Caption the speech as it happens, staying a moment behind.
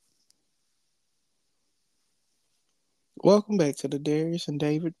Welcome back to the Darius and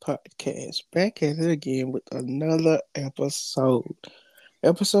David podcast. Back at it again with another episode.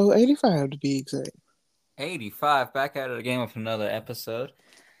 Episode 85 to be exact. 85, back at it again with another episode.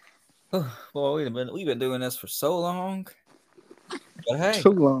 Boy, we've been doing this for so long. But hey, Too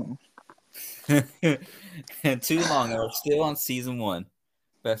long. too long, and we're still on season 1.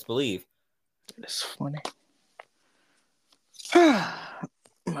 Best believe. It's funny.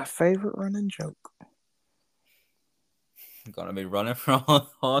 My favorite running joke. I'm gonna be running for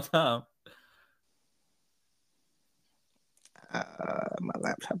all time. My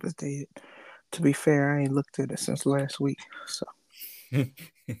laptop is dead. To be fair, I ain't looked at it since last week. So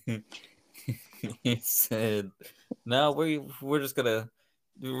He said, "No, we're just gonna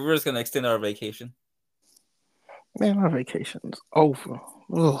extend our vacation." man, my vacation's over.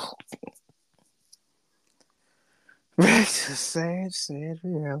 Ugh. It's a sad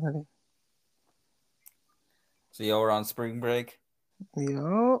reality. So y'all were on spring break.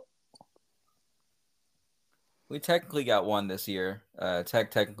 Yup. We technically got one this year.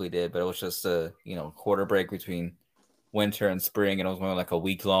 Technically did, but it was just a quarter break between winter and spring, and it was only like a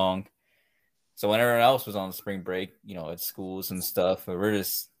week long. So when everyone else was on spring break, at schools and stuff, we're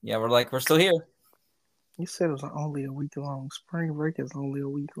still here. You said it was only a week long. Spring break is only a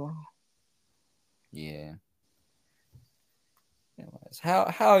week long. Yeah. Anyways,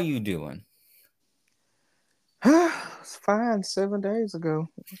 how are you doing? It's fine 7 days ago.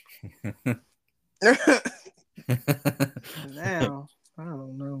 Now, I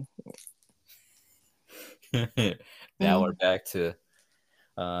don't know. Now we're back to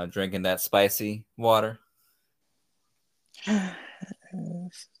drinking that spicy water.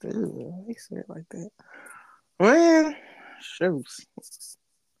 Still, he said it like that. Man, shoes.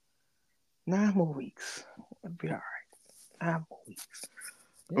 9 more weeks. It'll be all right. 9 more weeks.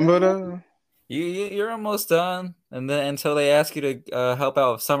 Yeah. But you're almost done, and then until they ask you to help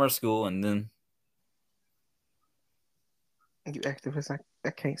out with summer school, and then you activists, I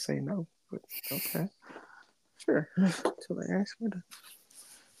can't say no. But okay, sure. Until they ask me to.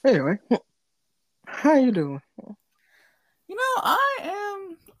 Anyway, how you doing?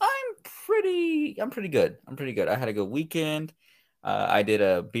 I'm pretty good. I'm pretty good. I had a good weekend. I did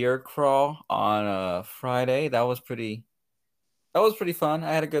a beer crawl on a Friday. That was pretty fun.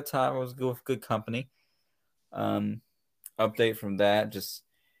 I had a good time. I was good with good company. Um, Update from that. Just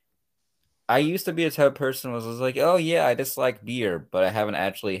I used to be a type of person was like, oh yeah, I dislike beer, but I haven't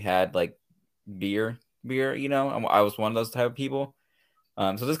actually had like beer. Beer, I was one of those type of people.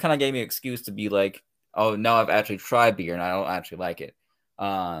 So this kind of gave me an excuse to be like, oh, no, I've actually tried beer and I don't actually like it.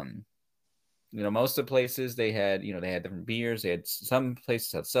 Um, most of the places they had different beers. They had some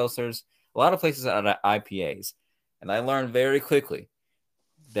places had seltzers. A lot of places had IPAs, and I learned very quickly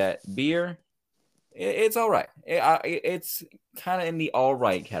that beer, it's all right. It's kind of in the all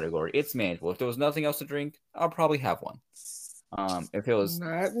right category. It's manageable. If there was nothing else to drink, I'll probably have one. If it was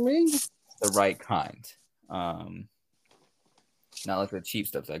Not me. the right kind. Not like the cheap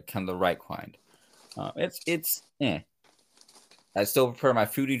stuff, like kind of the right kind. It's I still prefer my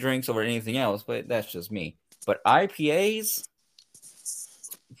fruity drinks over anything else, but that's just me. But IPAs,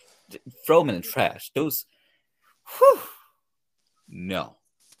 throw them in the trash. Those, whew, no.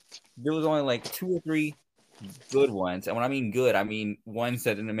 There was only like 2 or 3 good ones, and when I mean good, I mean ones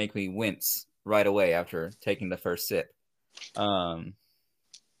that didn't make me wince right away after taking the first sip. Um,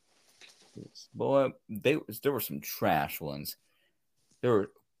 boy, there were some trash ones. They were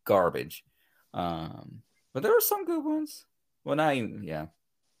garbage. But there were some good ones. Well, not even, yeah.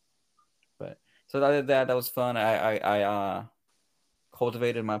 But so I did that. That was fun. I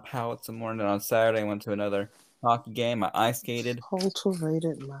cultivated my palate some more. And then on Saturday, I went to another hockey game. I ice skated.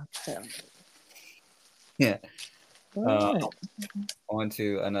 Cultivated my palate. Yeah. All right. Went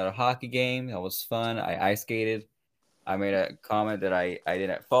to another hockey game. That was fun. I ice skated. I made a comment that I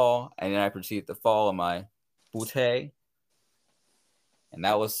didn't fall, and then I proceeded to fall on my bootay. And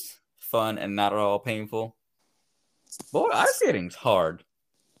that was fun and not at all painful. Boy, ice skating's hard.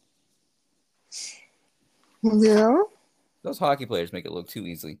 Yeah. Those hockey players make it look too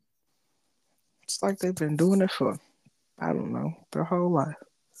easy. It's like they've been doing it for, I don't know, their whole life.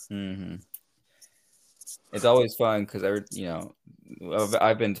 Mm-hmm. It's always fun because I've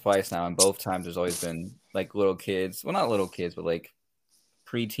been twice now, and both times there's always been like little kids. Well, not little kids, but like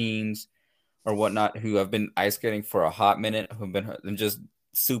preteens or whatnot who have been ice skating for a hot minute, who've been just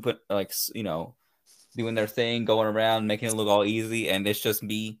super like doing their thing, going around, making it look all easy, and it's just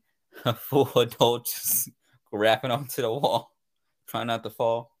me, a full adult, just grabbing onto the wall, trying not to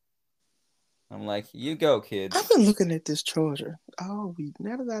fall. I'm like, you go, kids. I've been looking at this charger all week.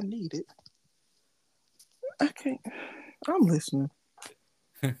 Now that I need it, I can't. I'm listening.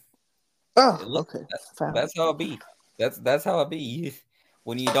 Oh, Look, okay. Found that's it. how it be. That's how it be.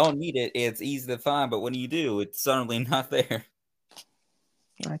 When you don't need it, it's easy to find, but when you do, it's suddenly not there.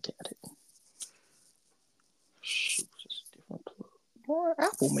 I got it. Shoot, it's a different plug. Boy,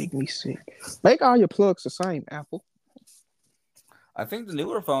 Apple make me sick. Make all your plugs the same, Apple. I think the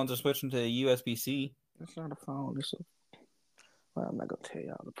newer phones are switching to USB-C. It's not a phone. It's a. Well, I'm not gonna tell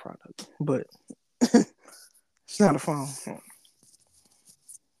y'all the product, but it's not a phone.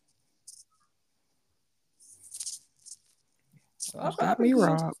 I've Got been me good.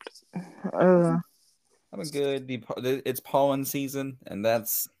 robbed. Uh, I've been good. It's pollen season, and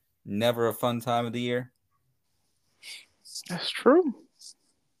that's never a fun time of the year. that's true.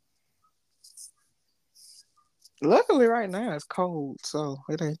 Luckily, right now it's cold, so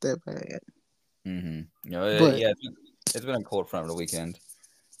it ain't that bad. Mm-hmm. But Yeah, it's been a cold front of the weekend.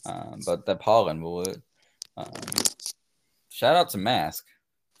 But the pollen will. Um, Shout out to Mask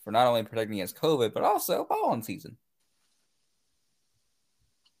for not only protecting against COVID, but also pollen season.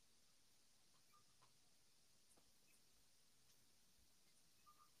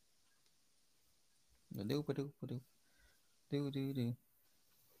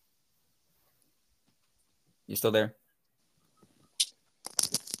 You still there?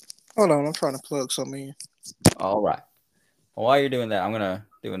 hold on, I'm trying to plug something in. All right. Well, while you're doing that, I'm gonna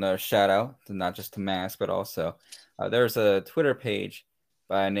do another shout out to not just to Mask, but also there's a Twitter page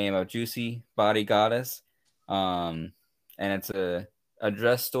by the name of Juicy Body Goddess, and it's a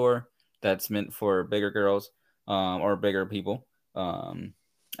dress store that's meant for bigger girls or bigger people, and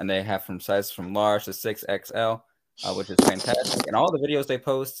they have from sizes from large to 6XL, which is fantastic. And all the videos they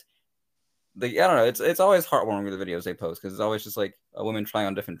post, I don't know, it's always heartwarming with the videos they post because it's always just like a women trying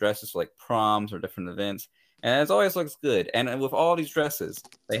on different dresses for like proms or different events, and it always looks good. And with all these dresses,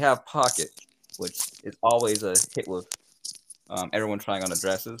 they have pocket, which is always a hit with everyone trying on the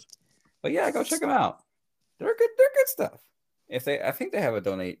dresses. But yeah, go check them out. They're good. They're good stuff. I think they have a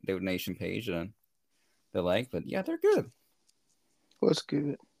donation page and they like, but yeah, they're good. What's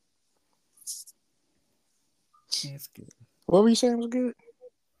good? Yeah, it's good. What were you saying was good?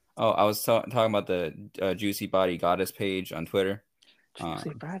 Oh, I was talking about the Juicy Body Goddess page on Twitter.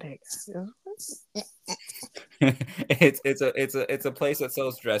 Juicy body. It's a place that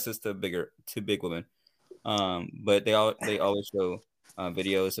sells dresses to big women. But they always show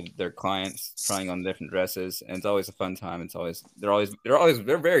videos of their clients trying on different dresses, and it's always a fun time.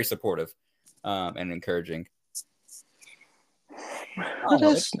 They're very supportive, and encouraging. Oh, Oh,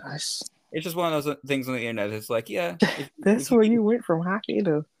 that's nice. it's just one of those things on the internet. It's like, yeah, That's if you where need, you went from hockey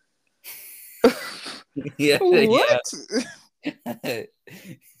to yeah, yeah, what?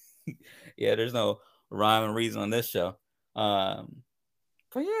 yeah. There's no rhyme and reason on this show. Um,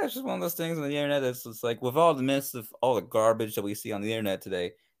 But yeah, it's just one of those things on the internet that's just like with all the myths of all the garbage that we see on the internet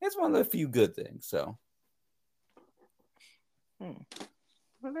today, it's one of the few good things. So,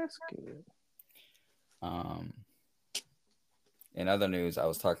 Well, that's good. um, in other news, I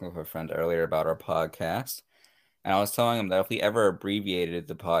was talking with a friend earlier about our podcast, and I was telling him that if we ever abbreviated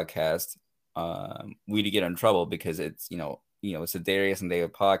the podcast, we'd get in trouble because it's it's a Darius and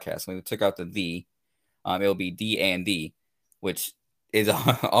David podcast. When we took out the, it'll be D and D, which is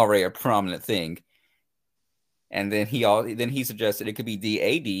already a prominent thing. And then he suggested it could be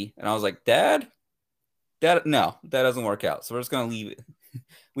DAD, and I was like, Dad, no, that doesn't work out. So we're just gonna leave it.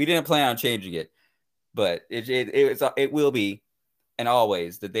 We didn't plan on changing it, but it will be, and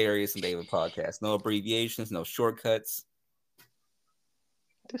always the Darius and David podcast. No abbreviations, no shortcuts.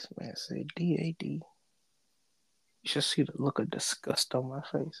 This man said DAD. You should see the look of disgust on my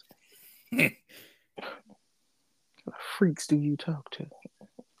face. What freaks do you talk to?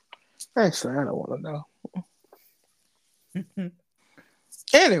 Actually, I don't want to know.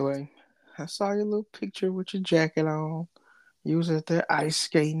 Anyway, I saw your little picture with your jacket on. You was at there ice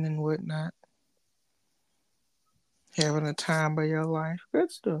skating and whatnot. Having a time of your life.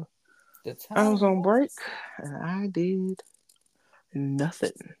 Good stuff. The I time was on break and I did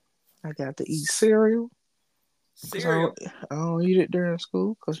nothing. I got to eat cereal because cereal. I don't eat it during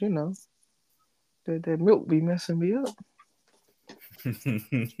school because, that milk be messing me up.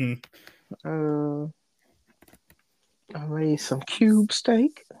 Uh, I made some cube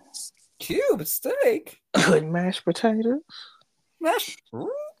steak Cube steak. with mashed potatoes. Mash.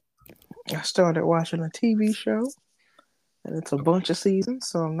 I started watching a TV show, and it's a bunch of seasons,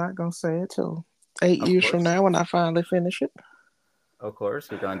 so I'm not gonna say it till 8 years from now when I finally finish it. Of course,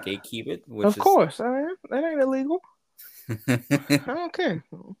 we're gonna gatekeep it, which Of is. course, I am. That ain't illegal. I don't care.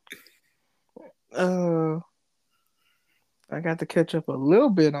 Uh, I got to catch up a little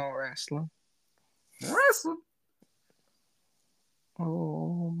bit on wrestling. Wrestling.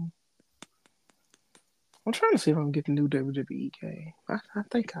 Um, I'm trying to see if I can get the new WWE game. I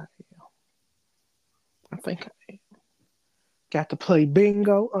think I am. I think I am. Got to play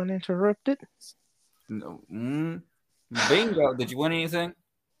bingo uninterrupted. No. Bingo. Did you win anything?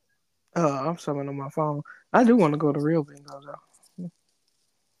 I'm summing on my phone. I do want to go to real bingo though.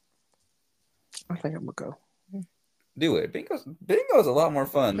 I think I'm gonna go. Do it. Bingo's a lot more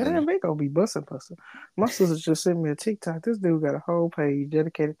fun than Man, bingo be busting. My sister just sent me a TikTok. This dude got a whole page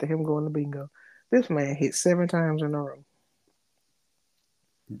dedicated to him going to bingo. This man hit 7 times in a row.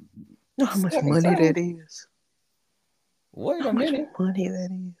 You know how much 7 money that times. is? Wait How a much minute. money that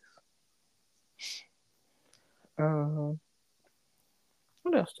is? Uh,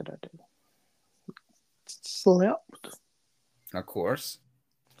 what else did I do? Slept, Of course.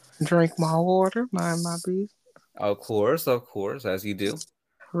 drank my water, mind my business, Of course, as you do.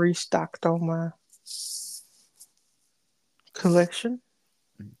 restocked on my collection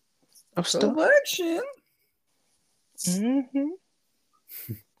of stuff. Collection. Mm-hmm.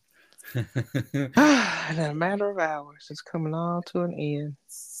 Then In a matter of hours, it's coming all to an end.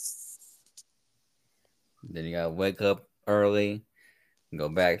 you gotta wake up early and go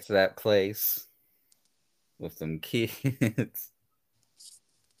back to that place with some kids.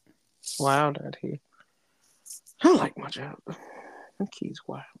 It's wild out here. I like my job. Them kids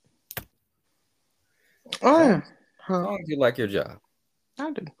wild. As Oh yeah, long as huh? long as you like your job.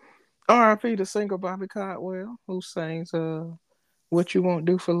 I do. R.I.P. the single Bobby Caldwell, who sings "What You Won't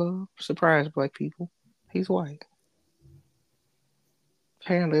Do for Love." Surprise, black people. He's white.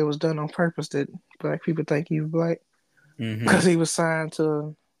 Apparently, it was done on purpose that black people think he was black Mm-hmm. because he was signed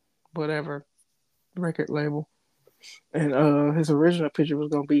to whatever record label, and his original picture was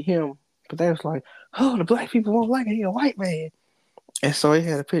gonna be him, but they was like, "Oh, the black people won't like it. He a white man." And so he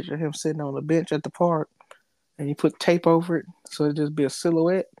had a picture of him sitting on a bench at the park, and he put tape over it so it just be a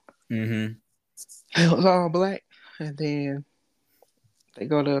silhouette. Mm-hmm. It was all black, and then they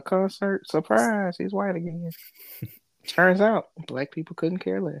go to a concert. Surprise, he's white again. Turns out, black people couldn't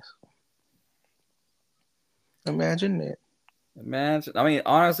care less. Imagine that. Imagine. I mean,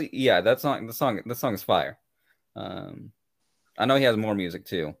 honestly, yeah, the song is fire. Um, I know he has more music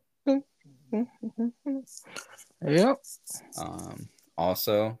too. Yep.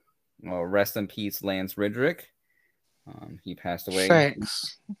 Also, well, rest in peace, Lance Redrick. He passed away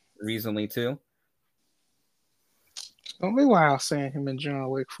Facts. recently too. Don't be wild saying him and John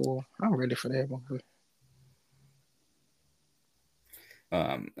Wick for. I'm ready for that movie.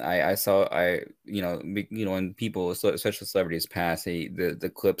 I saw when people, especially celebrities, pass,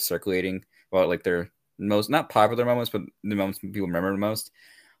 the clips circulating about like their most not popular moments, but the moments people remember the most.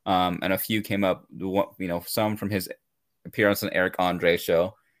 And a few came up, some from his appearance on Eric Andre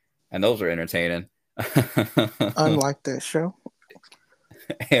show, and those were entertaining. Unlike that show,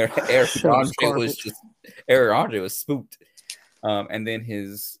 Eric show was Andre was garbage. just Eric Andre was spooked. And then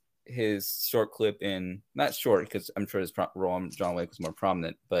his short clip in not short because I'm sure his role in John Wick was more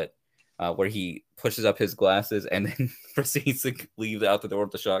prominent, but where he pushes up his glasses and then proceeds to leave out the door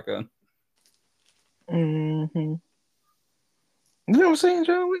with the shotgun. Mm-hmm. You never seen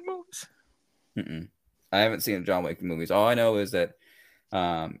John Wick movies? Mm-mm. I haven't seen John Wick movies. All I know is that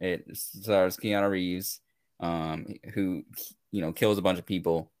it stars Keanu Reeves, who kills a bunch of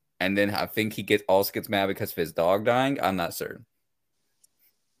people, and then I think he also gets mad because of his dog dying. I'm not certain.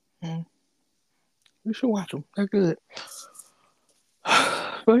 Mm. You should watch them. They're good.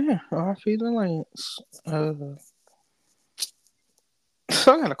 But yeah, R.I.P. the Lance.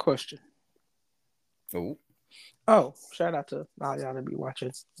 So I got a question. Oh, Oh, shout out to all y'all that be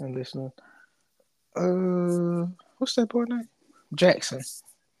watching and listening. What's that boy name? Jackson.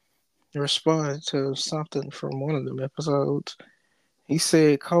 Responded to something from one of them episodes. He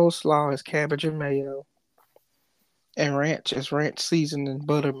said coleslaw is cabbage and mayo, and ranch is ranch seasoning,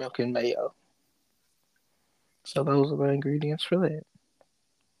 buttermilk, and mayo. So those are the ingredients for that.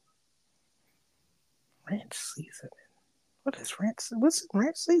 Ranch seasoning. What is ranch? What's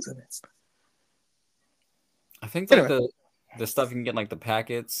ranch seasoning? I think like Anyway, the stuff you can get like the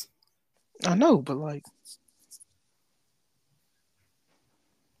packets. I know, but like,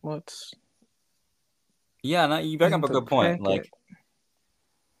 what's Yeah, no, you bring in up a the good point. packet? Like,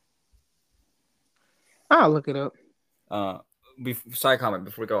 I'll look it up. uh, side comment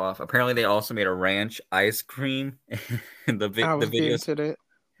before we go off. Apparently, they also made a ranch ice cream in I the was getting videos. to that.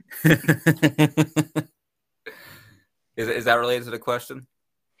 Is that related to the question?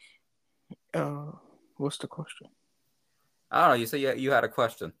 Uh, what's the question? I don't know. You said you had a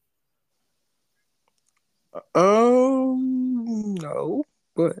question. No,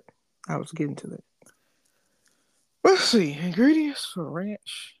 but I was getting to that. Let's see. Ingredients for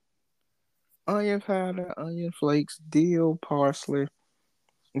ranch: onion powder, onion flakes, dill, parsley,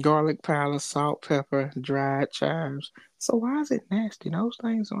 garlic powder, salt, pepper, dried chives. So why is it nasty? Those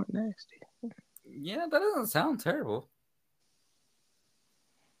things aren't nasty. Yeah, that doesn't sound terrible.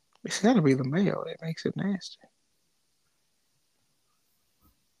 It's got to be the mayo that makes it nasty.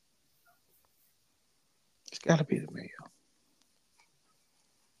 It's got to be the mayo.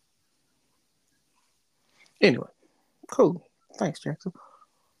 Anyway, cool. Thanks, Jackson.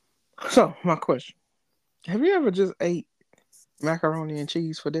 So, my question: have you ever just ate macaroni and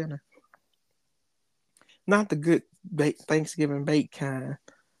cheese for dinner? Not the good Thanksgiving bake kind. I'm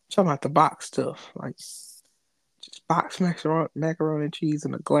talking about the box stuff, like just box macaroni and cheese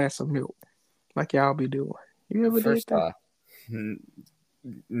and a glass of milk, like y'all be doing. You ever did First that? off,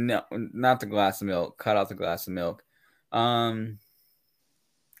 no, not the glass of milk. Cut out the glass of milk. Um,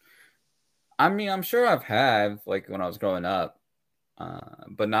 I mean, I'm sure I've had like when I was growing up,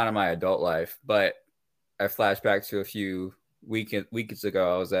 but not in my adult life. But I flash back to a few weeks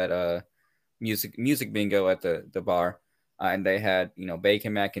ago. I was at a music bingo at the bar, and they had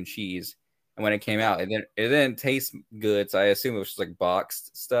bacon mac and cheese. And when it came out, it didn't taste good. So I assume it was just like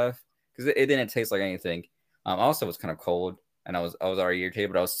boxed stuff because it didn't taste like anything. Also, it was kind of cold, and I was already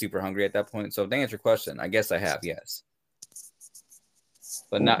irritated, but I was super hungry at that point. So to answer your question, I guess I have, yes,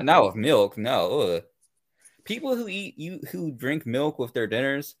 but not with milk. No, ugh. People who drink milk with their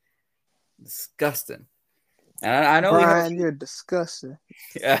dinners, disgusting. And I know we have a Brian, few. you're disgusting.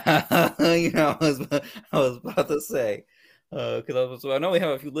 Yeah, I was about to say because I know we have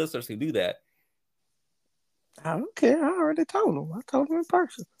a few listeners who do that. I don't care. I already told him. I told him in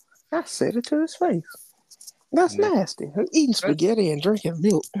person. I said it to his face. That's nasty. Eating spaghetti and drinking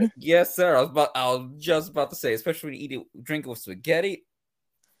milk. Yes, sir. I was just about to say, especially when you drink it with spaghetti.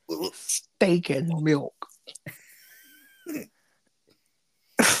 Steak and milk.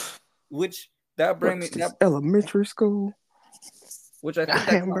 Which that bring What's me this, that elementary school? which I A think that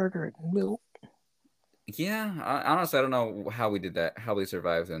hamburger and milk. yeah. Honestly, I don't know how we did that, how we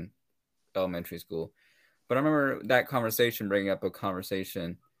survived in elementary school. But I remember that conversation bringing up a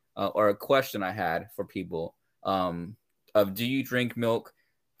conversation or a question I had for people of do you drink milk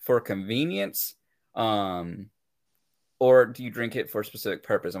for convenience um, or do you drink it for a specific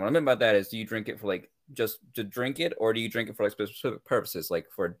purpose? And what I meant by that is do you drink it for like just to drink it or do you drink it for like specific purposes like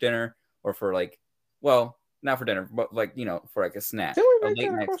for dinner or for like, well, not for dinner, but like, for like a snack, Did we a make late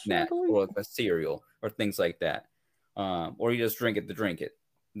that a night question of snack the week? or like a cereal or things like that. Or you just drink it to drink it.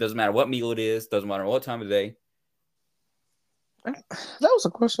 Doesn't matter what meal it is. Doesn't matter what time of day. That was a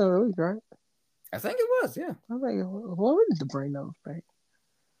question of the week, right? I think it was, yeah. I think, well, we need to bring those back.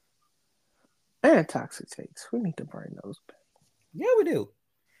 And toxic takes. We need to bring those back. Yeah, we do.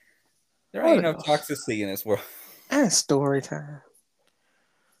 There ain't What enough else? toxicity in this world. And story time.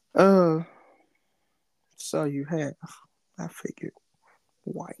 Uh, so you have, I figured,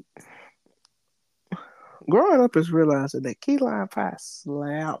 white. Growing up is realizing that key lime pie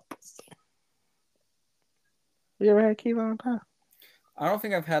slap. You ever had key lime pie? I don't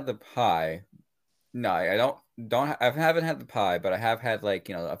think I've had the pie. No, I don't I haven't had the pie, but I have had like,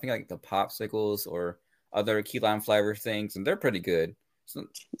 I think like the popsicles or other key lime flavor things, and they're pretty good. So,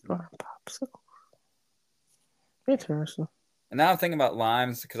 Key lime popsicle. Interesting. and now I'm thinking about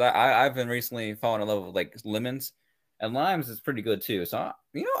limes because I've been recently falling in love with like lemons, and limes is pretty good too. So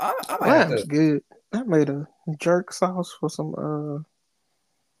I might have Lime's to. good. I made a jerk sauce for some.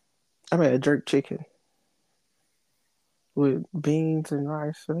 I made a jerk chicken with beans and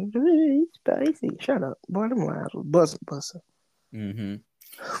rice. And it's spicy. Shut up, boy. Them limes was buzzing. Mm-hmm.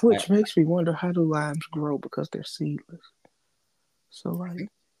 I, Which makes me wonder how do limes grow because they're seedless. So I like, think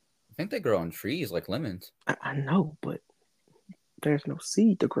I think they grow on trees like lemons. I know, but there's no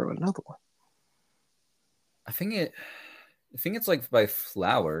seed to grow another one. I think it. I think it's like by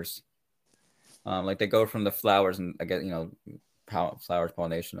flowers. Like they go from the flowers and I get flowers,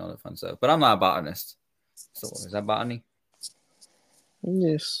 pollination, all that fun stuff. But I'm not a botanist. So is that botany?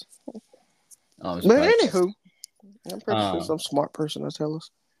 Yes. I'm But surprised. anywho, I'm pretty sure Um, some smart person will tell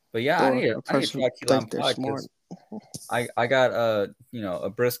us, but yeah, I or need to a I need to person try key lime think they're pie smart. because I got a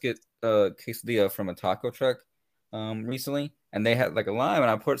brisket quesadilla from a taco truck recently, and they had like a lime,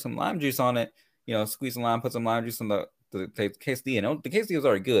 and I put some lime juice on it. Squeeze some lime, put some lime juice on the quesadilla. And the quesadilla was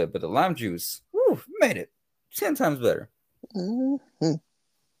already good, but the lime juice, whew, made it 10 times better. Mm-hmm.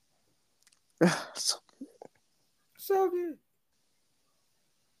 So, So good.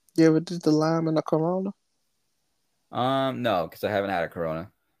 you ever did the lime in a Corona? No, because I haven't had a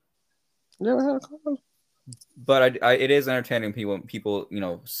Corona. You ever had a Corona? But it is entertaining people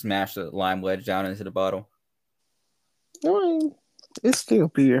smash the lime wedge down into the bottle. I mean, it's still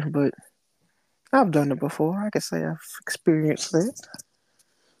beer, but I've done it before. I can say I've experienced that.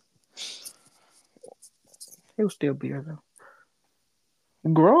 It was still beer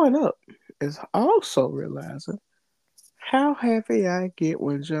though. Growing up is also realizing how happy I get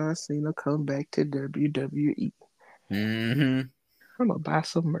when John Cena come back to WWE. Mm-hmm. I'm gonna buy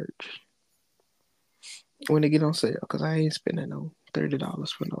some merch when they get on sale because I ain't spending no $30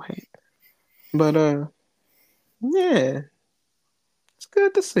 for no hat. But yeah, it's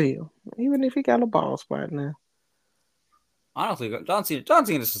good to see him, even if he got a ball spot now. Honestly, John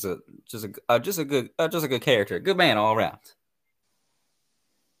Cena is just a good character, good man all around.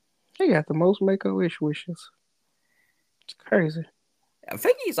 He got the most Make-A-Wish wishes. It's crazy. I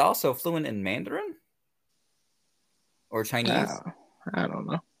think he's also fluent in Mandarin or Uh, Chinese. I don't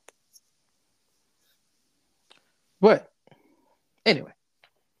know, but anyway,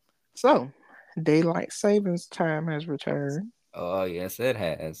 so daylight savings time has returned. Oh yes, it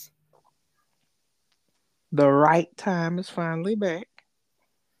has. The right time is finally back.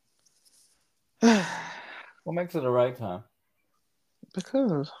 What makes it the right time?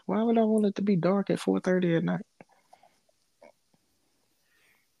 Because why would I want it to be dark at 4:30 at night?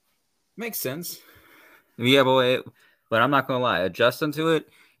 Makes sense. Yeah, but I'm not gonna lie. Adjusting to it,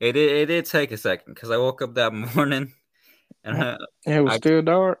 it did take a second because I woke up that morning and It was I still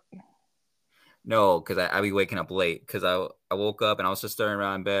dark. no, because I be waking up late because I woke up and I was just staring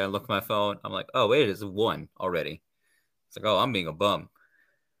around in bed and looked at my phone. I'm like, oh wait, it's 1 already. It's like, oh, I'm being a bum.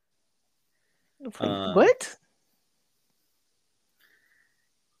 Um, What?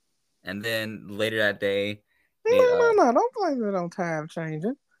 and then later that day, No, it no, no. Don't blame it on time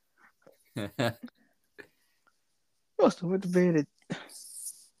changing. You must have went to bed at.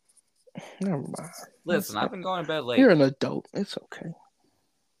 Never mind. listen, I've been going to bed You're late. an adult. It's okay.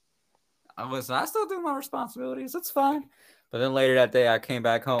 I still do my responsibilities. It's fine. But then later that day, I came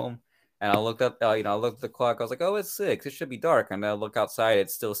back home and I looked up. I looked at the clock. I was like, oh, it's 6. It should be dark. And I look outside.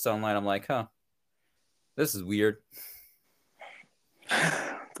 It's still sunlight. I'm like, huh, this is weird.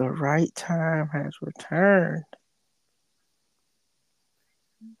 The right time has returned.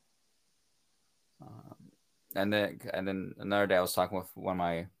 Um, and then another day, I was talking with one of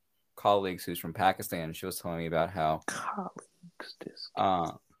my colleagues who's from Pakistan. She was telling me about how Colleagues, this.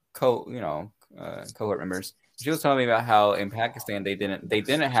 uh cohort members. She was telling me about how in Pakistan they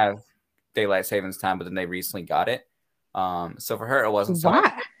didn't have daylight savings time, but then they recently got it. So for her, it wasn't so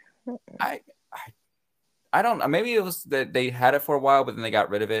much. Why? I I, I don't know. Maybe it was that they had it for a while, but then they got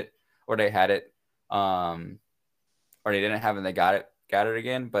rid of it, or they had it, or they didn't have it and they got it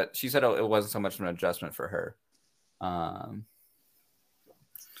again. But she said it wasn't so much of an adjustment for her. Um,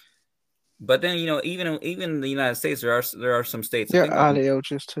 but then even in the United States, there are some states. I Your think audio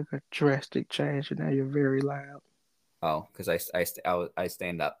just took a drastic change, and now you're very loud. because I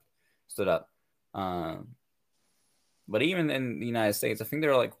stood up. Um, but even in the United States, I think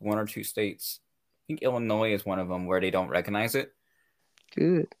there are like 1 or 2 states. I think Illinois is one of them where they don't recognize it.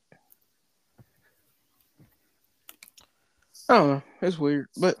 Good. I don't know. It's weird,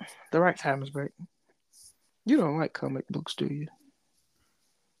 but the right time is back. You don't like comic books, do you?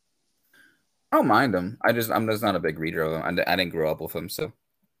 I don't mind them. I'm just not a big reader of them. I didn't grow up with them, so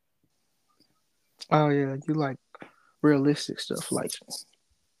Oh yeah, you like realistic stuff like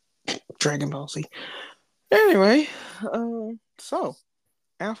Dragon Ball Z. Anyway, so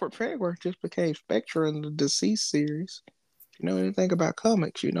Alfred Pennyworth just became Spectre in the Deceased series. If you know anything about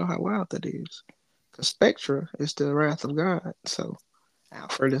comics, you know how wild that is. Because Spectre is the wrath of God, so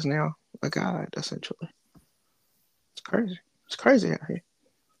Alfred is now a god, essentially. It's crazy. It's crazy out here.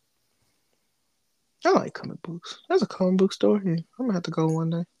 I like comic books. There's a comic book store here. I'm gonna have to go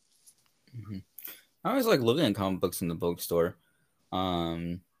one day. hmm I always like looking at comic books in the bookstore.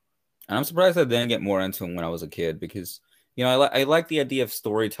 And I'm surprised I didn't get more into them when I was a kid because I like the idea of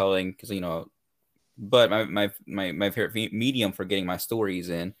storytelling because but my favorite medium for getting my stories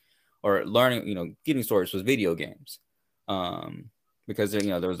in or learning getting stories was video games, because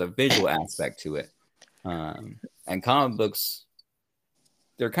there was a visual aspect to it, and comic books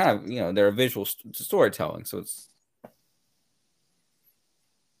they're kind of they're a visual storytelling, so it's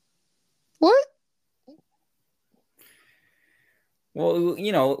What? well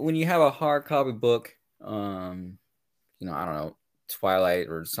when you have a hard copy book, I don't know, Twilight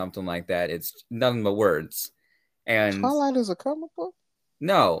or something like that, it's nothing but words. And Twilight is a comic book?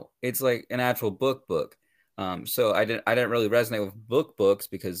 no, it's like an actual book. So I didn't really resonate with books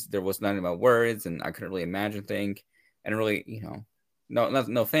because there was nothing about words and I couldn't really imagine things and really,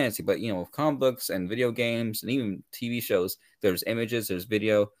 no fantasy, but with comic books and video games and even TV shows, there's images, there's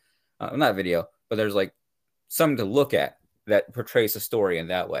video, not video, but there's like something to look at that portrays the story in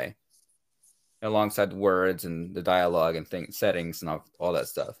that way, alongside the words and the dialogue and settings and all that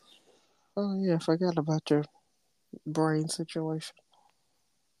stuff. Oh yeah, I forgot about your brain situation.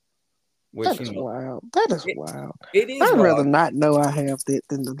 Which, That you is know, wild. That is it, wild. it is I'd rather wild. not know I have that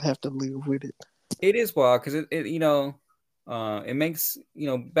than to have to live with it. It is wild because it makes,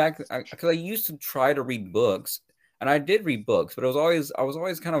 back, because I used to try to read books, and I did read books, but I was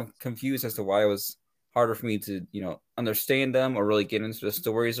always kind of confused as to why it was harder for me to, understand them or really get into the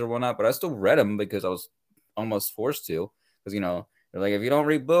stories or whatnot. But I still read them because I was almost forced to, because they're like, if you don't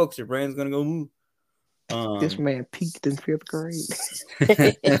read books, your brain's gonna go. "Ooh." This Um, man peaked in fifth grade.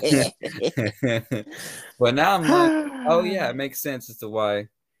 but now I'm like, oh yeah, it makes sense as to why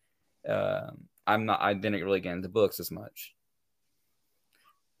I didn't really get into books as much.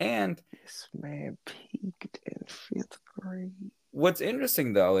 And This man peaked in fifth grade. what's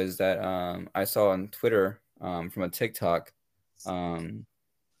interesting though is that I saw on Twitter from a TikTok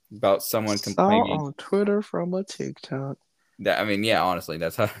about someone Saw complaining on Twitter from a TikTok. that, I mean, yeah, honestly,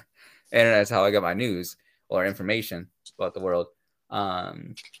 that's how internet's how I got my news or information about the world.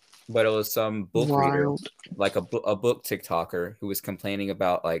 Um, but it was some book reader, Wild. like a book TikToker, who was complaining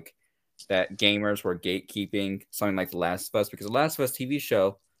about like that gamers were gatekeeping something like The Last of Us, because The Last of Us TV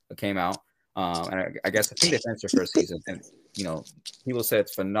show that came out, and I guess I think they finished their first season, and people say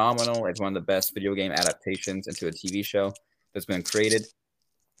it's phenomenal. It's one of the best video game adaptations into a TV show that's been created.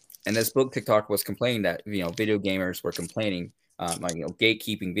 And this book TikTok was complaining that video gamers were complaining, like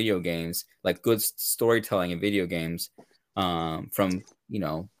gatekeeping video games, like good storytelling in video games, from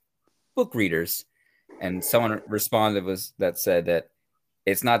book readers. And someone responded that said that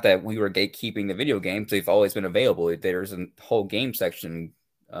it's not that we were gatekeeping the video games; they've always been available. There's a whole game section,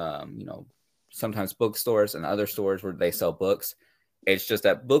 sometimes bookstores and other stores where they sell books. It's just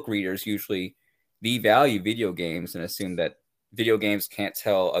that book readers usually devalue video games and assume that video games can't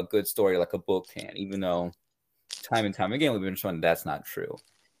tell a good story like a book can, even though time and time again we've been shown that's not true.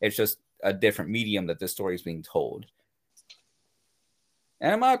 It's just a different medium that this story is being told.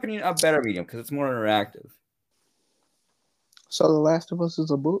 And in my opinion, a better medium because it's more interactive. So The Last of Us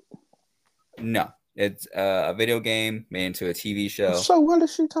is a book? No, it's a video game made into a TV show. So what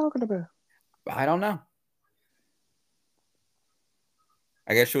is she talking about? I don't know.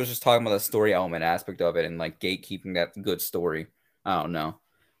 I guess she was just talking about the story element aspect of it and like gatekeeping that good story. I don't know.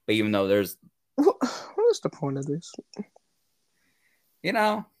 But even though there's, What is the point of this?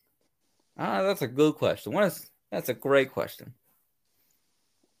 that's a good question. That's a great question.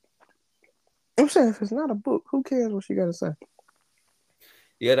 I'm saying if it's not a book, who cares what she got to say?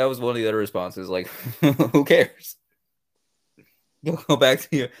 Yeah, that was one of the other responses. Like, who cares? Go back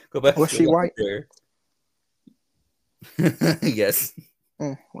to your Was she white? Yes.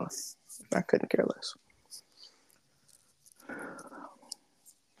 Well, I couldn't care less.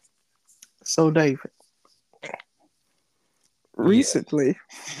 So David, recently,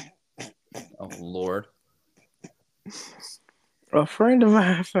 Oh Lord. a friend of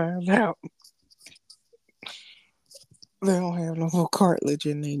mine found out they don't have no more cartilage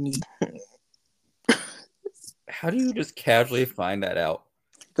in their knee. How do you just casually find that out?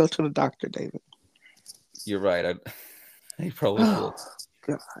 Go to the doctor, David. You're right. I probably should.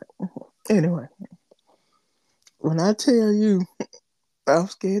 God. Anyway, when I tell you I'm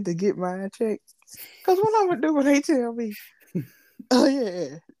scared to get mine checked, because what I'm going to do when they tell me, oh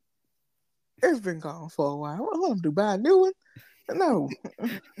yeah, it's been gone for a while. What am I going to do, buy a new one? No.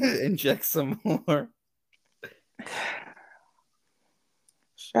 Inject some more.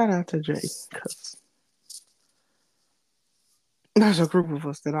 Shout out to Jay, because there's a group of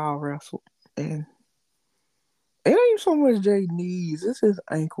us that all wrestle, and it ain't so much Jay knees, it's his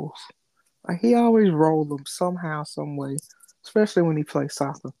ankles. Like, he always roll them somehow, some way, especially when he plays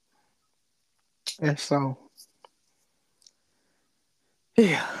soccer. And so,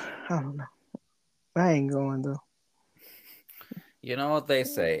 yeah, I don't know. I ain't going, though. You know what they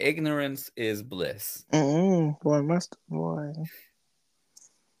say? Ignorance is bliss. Boy,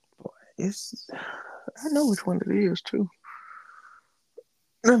 it's, I know which one it is, too.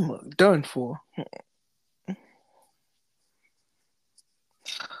 I'm done for.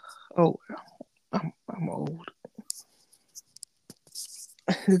 Oh, I'm old.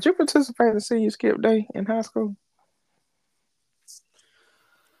 Did you participate in senior skip day in high school?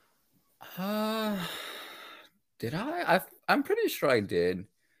 Uh, did I'm pretty sure I did.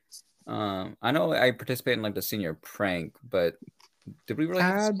 I know I participated in like the senior prank, but did we really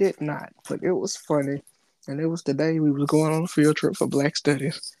have I did not, but it was funny. And it was the day we was going on a field trip for Black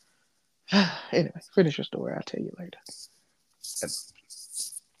Studies. Anyway, finish your story. I'll tell you later.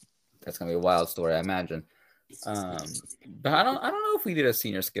 That's gonna be a wild story, I imagine. But I don't know if we did a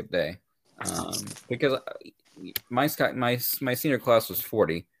senior skip day, because my senior class was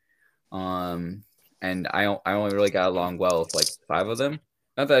 40, and I only really got along well with like 5 of them.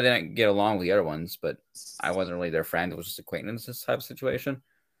 Not that I didn't get along with the other ones, but I wasn't really their friend. It was just acquaintances type of situation.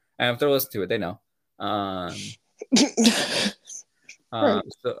 And if they're listening to it, they know. Um, Right.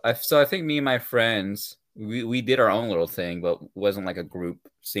 so I think me and my friends we did our own little thing, but wasn't like a group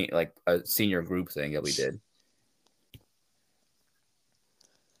like a senior group thing that we did.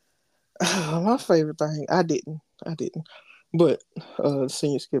 My favorite thing, I didn't, but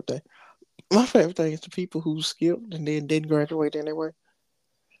senior skip day. My favorite thing is the people who skipped and then didn't graduate anyway.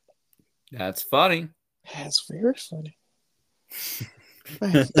 That's funny. That's very funny.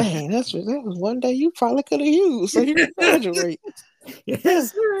 Man, dang, that was one day you probably could have used so you could graduate.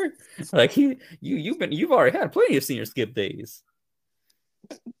 Yes, sir. Like you've already had plenty of senior skip days.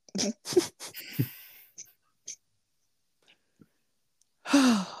 That's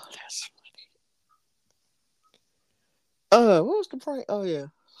what was the prank? Oh yeah.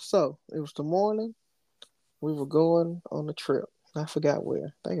 So it was the morning. We were going on a trip. I forgot where.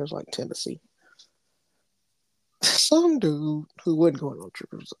 I think it was like Tennessee. Some dude who wasn't going on a trip.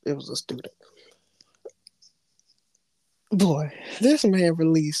 It was a student. Boy, this man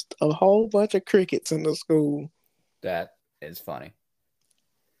released a whole bunch of crickets in the school. That is funny.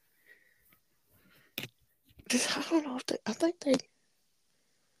 I don't know if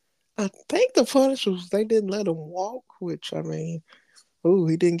I think the punishment was they didn't let him walk, which I mean, ooh,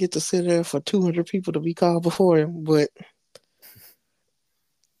 he didn't get to sit there for 200 people to be called before him, but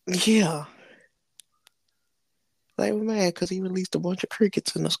yeah, they were mad because he released a bunch of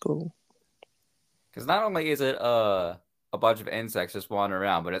crickets in the school. Because not only is it a bunch of insects just wandering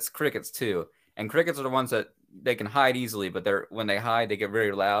around, but it's crickets too. And crickets are the ones that they can hide easily, but they're when they hide, they get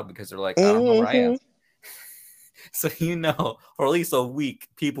very loud because they're like, I don't know where I am. Mm-hmm. So for at least a week,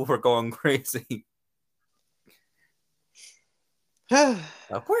 people were going crazy. Where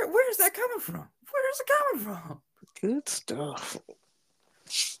is that coming from? Where is it coming from? Good stuff.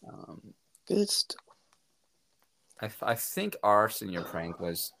 Um, Good stuff. I think our senior prank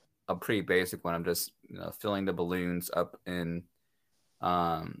was a pretty basic one. I'm just filling the balloons up in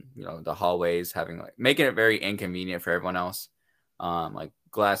the hallways, having like making it very inconvenient for everyone else. Like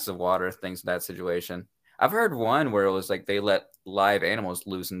glasses of water, things in that situation. I've heard one where it was like they let live animals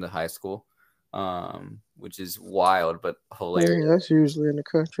loose in the high school, which is wild but hilarious. Yeah, that's usually in the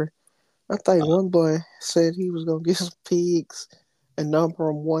country. I think one boy said he was gonna get some pigs and number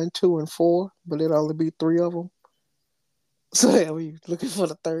them 1, 2, and 4, but it'd only be 3 of them. So yeah, we looking for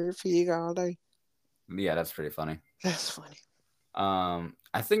the third pig all day. Yeah, that's pretty funny. That's funny.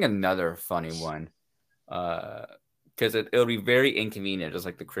 I think another funny one, because it'll be very inconvenient, just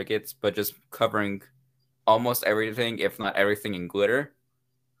like the crickets, but just covering almost everything, if not everything, in glitter.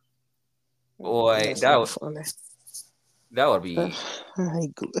 Boy, That's not funny. that would be I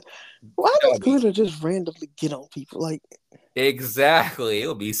hate glitter. Why that does would be glitter just randomly get on people? Like, exactly. It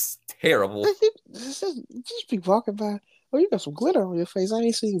would be terrible. just be walking by. Oh, you got some glitter on your face. I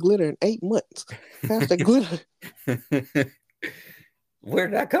ain't seen glitter in 8 months. How's that glitter? Where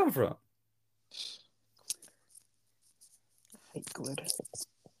did that come from? I hate glitter.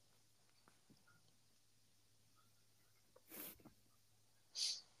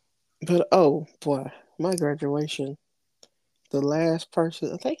 But oh boy, my graduation, the last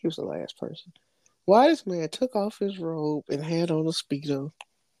person, I think he was the last person. Why this man took off his robe and had on a speedo?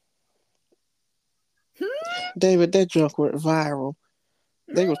 David, that junk went viral.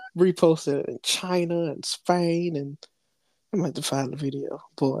 They was reposted in China and Spain, and I might have to find the video.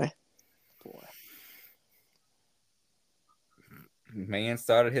 Boy. Man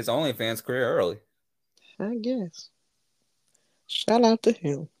started his OnlyFans career early. I guess. Shout out to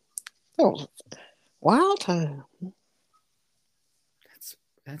him. That was a wild time.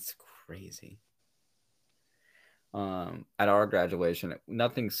 That's crazy. At our graduation,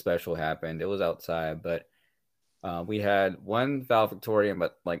 nothing special happened. It was outside, but we had one valedictorian,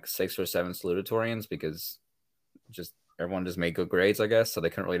 but like 6 or 7 salutatorians because just everyone just made good grades, I guess. So they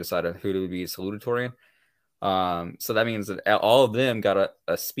couldn't really decide on who to be salutatorian. So that means that all of them got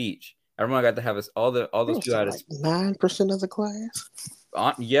a speech. Everyone got to have all those people had like 9% of the class.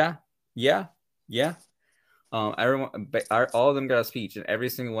 Yeah, yeah, yeah. All of them got a speech, and every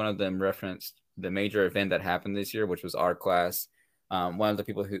single one of them referenced the major event that happened this year, which was our class. One of the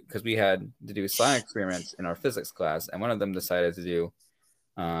people because we had to do science experiments in our physics class, and one of them decided to do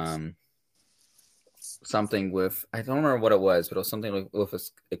something with, I don't remember what it was, but it was something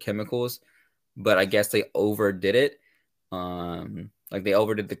with chemicals. But I guess they overdid it. like they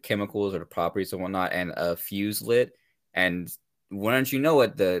overdid the chemicals or the properties and whatnot, and a fuse lit, and wouldn't you know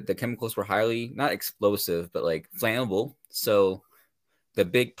it, the chemicals were highly not explosive but like flammable. So the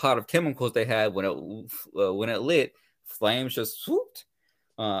big pot of chemicals they had when it lit, flames just swooped,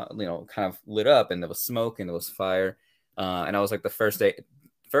 kind of lit up, and there was smoke and there was fire. And I was like the first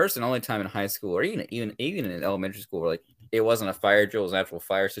and only time in high school, or even in elementary school, where like it wasn't a fire drill, it was an actual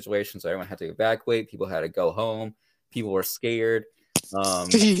fire situation. So everyone had to evacuate. People had to go home. People were scared.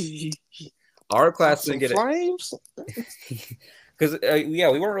 Our class didn't get flames because we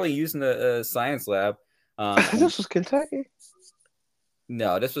weren't really using the science lab. This was Kentucky.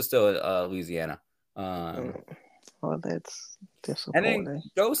 No, this was still Louisiana. Well, that's And disappointing. then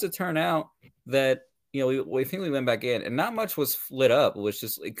goes to turn out that we think we went back in, and not much was lit up. It was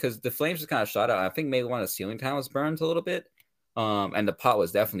just because the flames just kind of shot out. I think maybe one of the ceiling tiles was burned a little bit, and the pot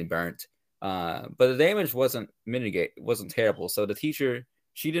was definitely burnt. But the damage wasn't terrible. So the teacher,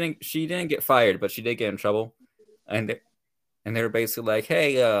 she didn't get fired, but she did get in trouble, and they were basically like,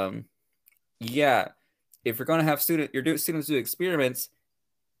 hey, yeah, if you're gonna have students do experiments,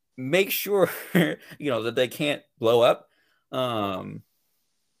 make sure that they can't blow up. I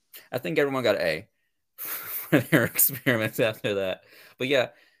think everyone got an A for their experiments after that. But yeah,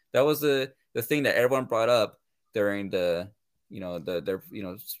 that was the thing that everyone brought up during their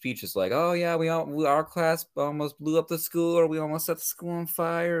speeches, like, oh yeah, our class almost blew up the school, or we almost set the school on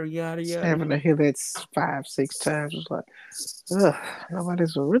fire, yada yada. Having to hear that 5-6 times was like, ugh,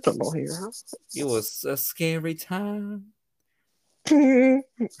 nobody's original here. Huh? It was a scary time. We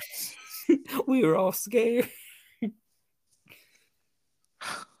were all scared.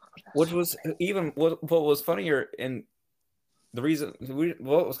 Which was even what was funnier, and the reason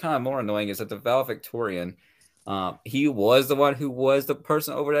what was kind of more annoying is that the valedictorian, he was the one who was the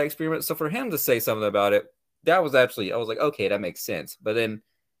person over that experiment. So for him to say something about it, that was actually, I was like, okay, that makes sense. But then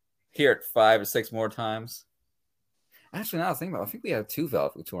hear it 5 or 6 more times. Actually, now I was thinking about it, I think we had 2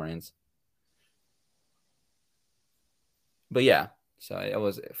 valedictorians. But yeah, so it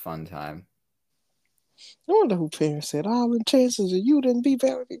was a fun time. I wonder who parents said, all the chances of you didn't be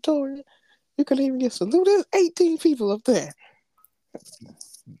valedictorian, you couldn't even get saluted. There's 18 people up there.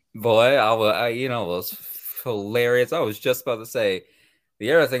 Boy, it was hilarious. I was just about to say,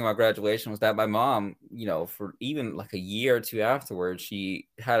 the other thing about graduation was that my mom, for even like a year or two afterwards, she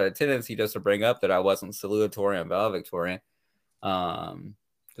had a tendency just to bring up that I wasn't salutatorian, valedictorian. Because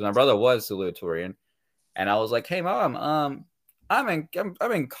my brother was salutatorian. And I was like, hey, Mom, I'm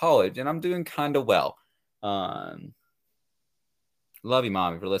in college and I'm doing kind of well. Love you,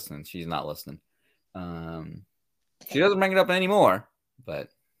 Mom, if you're listening. She's not listening. She doesn't bring it up anymore, but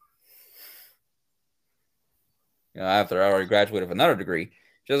after I already graduated with another degree,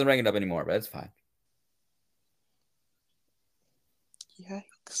 she doesn't bring it up anymore, but it's fine.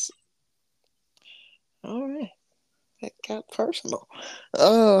 Yikes. All right. That got personal.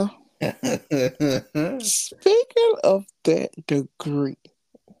 Speaking of that degree,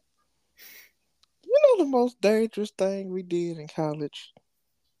 the most dangerous thing we did in college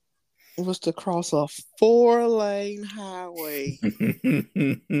was to cross a 4-lane highway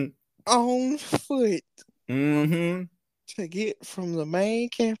on foot to get from the main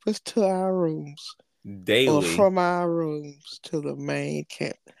campus to our rooms. Daily. Or from our rooms to the main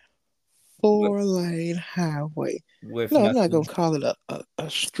campus. 4-lane highway. I'm not going to call it a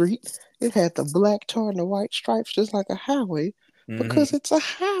street. It had the black tar and the white stripes just like a highway because it's a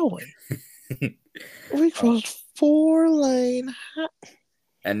highway. We crossed 4-lane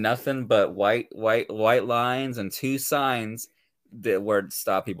and nothing but white lines and 2 signs that were to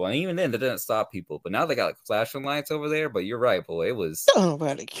stop people. And even then, they didn't stop people. But now they got like flashing lights over there. But you're right, boy. It was.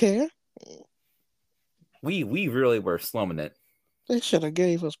 Nobody care. We really were slumming it. They should have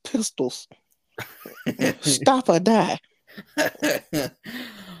gave us pistols. Stop or die.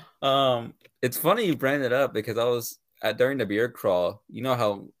 It's funny you bring it up because I was during the beer crawl. You know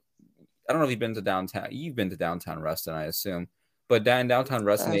how I don't know if you've been to downtown. You've been to downtown Ruston, I assume. But downtown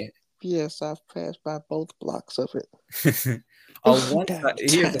Ruston, yes, I've passed by both blocks of it. On one side,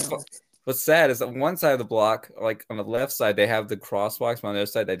 what's sad is on one side of the block, like on the left side, they have the crosswalks. But on the other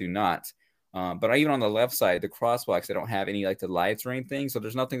side, they do not. But even on the left side, the crosswalks, they don't have any like the lights or anything. So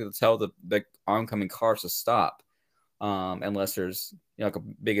there's nothing to tell the oncoming cars to stop, unless there's like a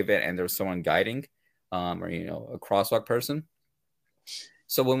big event and there's someone guiding, or a crosswalk person.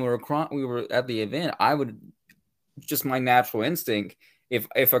 So when we were at the event, I would just my natural instinct.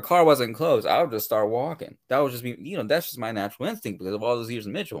 If a car wasn't closed, I would just start walking. That would just be that's just my natural instinct because of all those years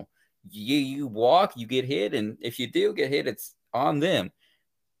in Mitchell. You walk, you get hit, and if you do get hit, it's on them.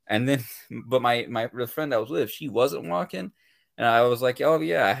 And then, but my friend I was with, she wasn't walking, And I was like, oh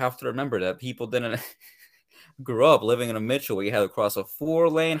yeah, I have to remember that people didn't grow up living in a Mitchell where you had to cross a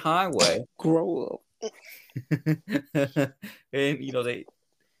 4-lane highway. Grow up. And they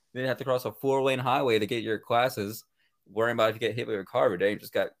didn't have to cross a 4-lane highway to get your classes, worrying about if you get hit with your car every day.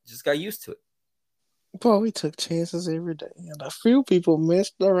 Just got used to it. Boy, we took chances every day, and a few people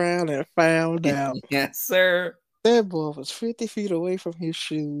messed around and found out. Yes, sir. That boy was 50 feet away from his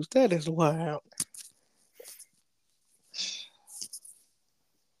shoes. That is wild.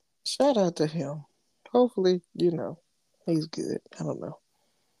 Shout out to him. Hopefully, he's good. I don't know.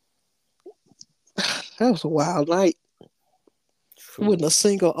 That was a wild night. True. Wasn't a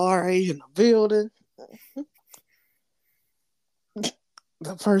single RA in the building.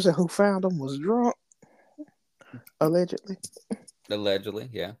 The person who found him was drunk, allegedly. Allegedly,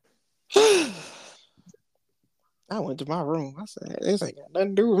 yeah. I went to my room. I said, this ain't got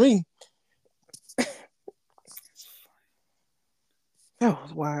nothing to do with me. That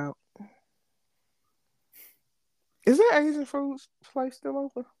was wild. Is that Asian food place still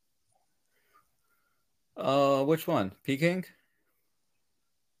open? Which one? Peking?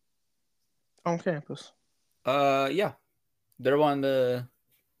 On campus. Yeah. They're on The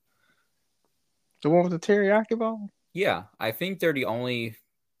one with the teriyaki bowl? yeah, I think they're the only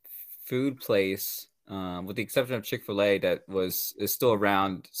food place, with the exception of Chick-fil-A, that is still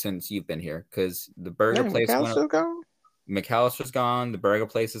around since you've been here. Because the burger Dang, place McAllister's gone? McAllister's gone. The burger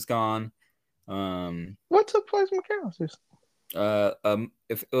place is gone. What took place in McAllister's?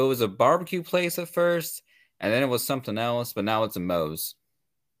 If it was a barbecue place at first, and then it was something else, but now it's a Moe's.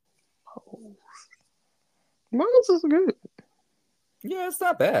 Oh. Moe's is good. Yeah, it's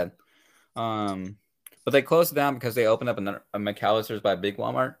not bad. But they closed it down because they opened up a McAllister's by Big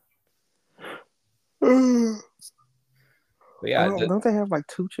Walmart. But yeah, Don't they have like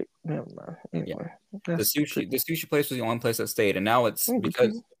two chick? Never mind. Anyway, the sushi place was the only place that stayed, and now it's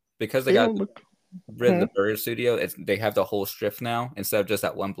because they got rid of the burger studio. They have the whole strip now instead of just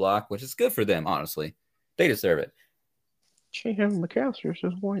that one block, which is good for them. Honestly, they deserve it. She have McAllister's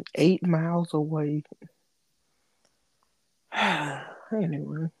just 8 miles away.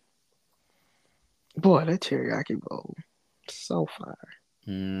 Anyway, boy, that teriyaki bowl, so fire.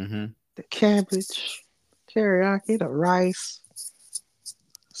 Mm-hmm. The cabbage, teriyaki, the rice,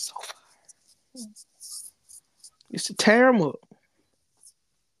 so fire. Used to tear them up.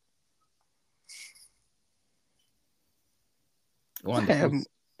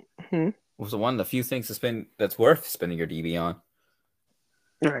 Was one of the few things that's worth spending your DB on.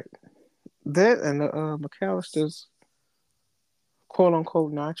 Right. That and the McAllister's quote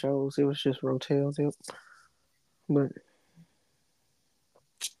unquote nachos, it was just Rotel dip. But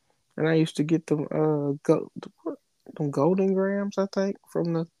and I used to get them golden grams, I think,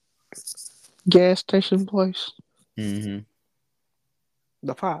 from the gas station place. Mm-hmm.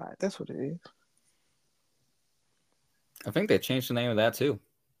 The pod, that's what it is. I think they changed the name of that too.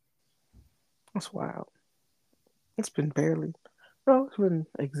 That's wild. It's been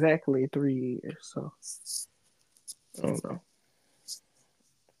exactly 3 years, so I don't know.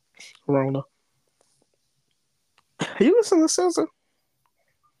 Rona. You listen to SZA?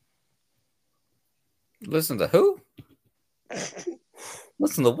 Listen to who?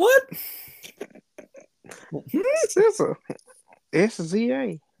 Listen to what? SZA.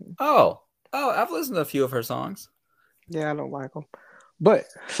 SZA. Oh, I've listened to a few of her songs. Yeah, I don't like them. But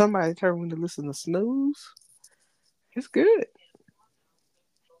somebody told me to listen to Snooze. It's good.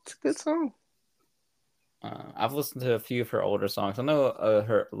 It's a good song. I've listened to a few of her older songs. I know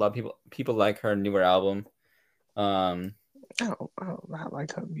a lot of people like her newer album. I don't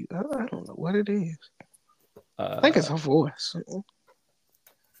like her music. I don't know what it is. I think it's her voice.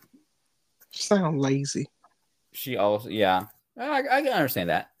 She sounds lazy. She also, yeah, I can understand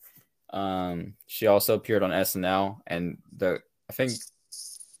that. She also appeared on SNL, and I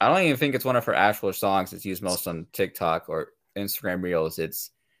don't even think it's one of her actual songs. It's used most on TikTok or Instagram Reels. It's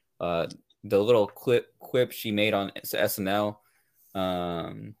the little quip she made on SNL,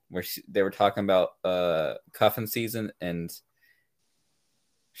 where they were talking about cuffing season, and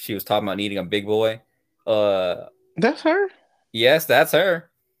she was talking about needing a big boy. That's her? Yes, that's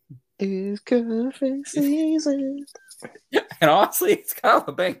her. It's cuffing season. And honestly, it's kind of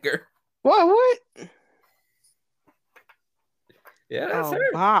a banger. What? Yeah, that's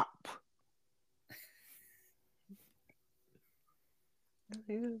her. Bop.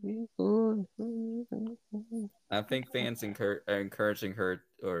 I think fans are encouraging her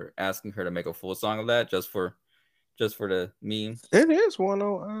or asking her to make a full song of that just for the meme. It is one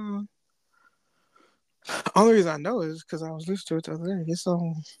on. Only reason I know is because I was listening to it the other day. It's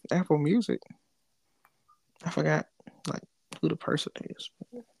on Apple Music. I forgot who the person is.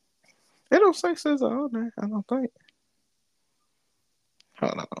 They don't say SZA on there, I don't think.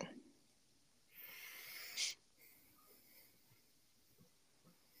 Hold on.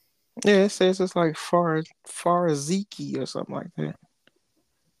 Yeah, it says it's like Faraziki or something like that.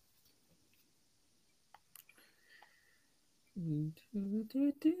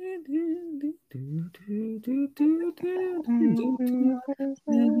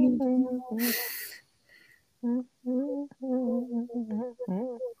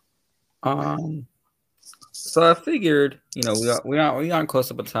 So I figured, we aren't close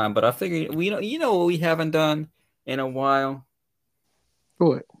up on time, but I figured we what we haven't done in a while.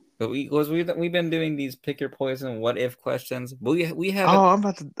 What? But we've been doing these pick your poison, what if questions. But we haven't. Oh, I'm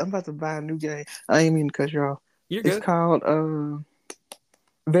about to buy a new game. I ain't mean to cut you off. You're It's good. called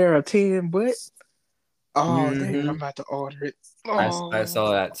There Are 10, but oh dang it, I'm Mm-hmm. about to order it. I Oh,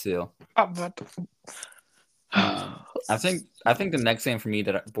 saw that too. I'm about to. I think the next game for me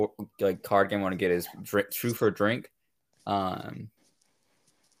that like card game I want to get is True for Drink. I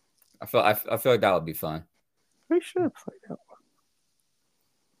feel like that would be fun. We should play that one.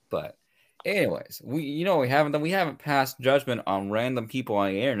 But anyways, we haven't done. We haven't passed judgment on random people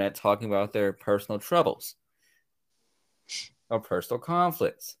on the internet talking about their personal troubles or personal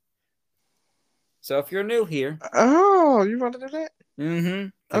conflicts. So if you're new here, Oh, you want to do that? mm-hmm.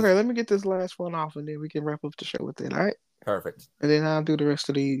 Okay, let me get this last one off, and then we can wrap up the show with it. All right. Perfect. And then I'll do the rest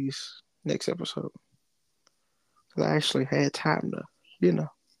of these next episode. Cause I actually had time to.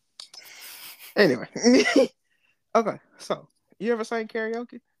 Anyway. Okay, so you ever sang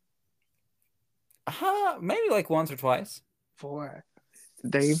karaoke? Maybe like once or twice. Boy,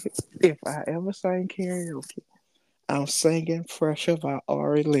 David, if I ever sang karaoke, I'm singing Pressure by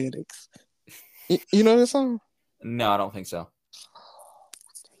Ari Lennox. You know this song? No, I don't think so.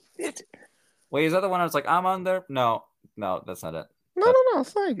 It, Wait, is that the one I was like, I'm under? No, that's not it. no,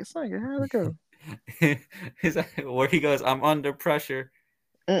 sing it. How'd it go? Is that where he goes, I'm under pressure?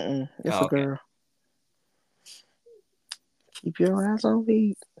 It's Oh, a okay. girl. Keep your eyes on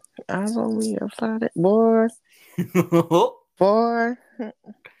me. Eyes on me. I find it. Boy. Boy.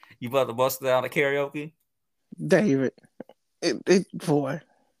 You about to bust down the karaoke? David. Boy.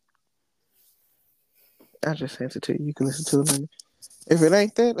 I just sent it to you. You can listen to it later. If it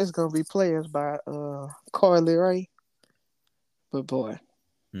ain't that, it's gonna be Players by Carly Rae. But boy,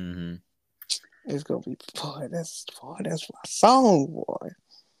 it's gonna be that's my song, boy.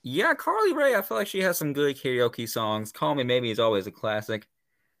 Yeah, Carly Rae. I feel like she has some good karaoke songs. Call Me Maybe is always a classic.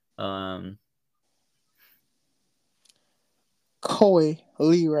 Coy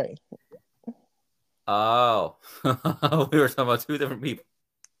Lee Ray. Oh, we were talking about two different people.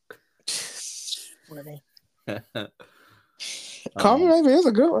 Call Me Maybe is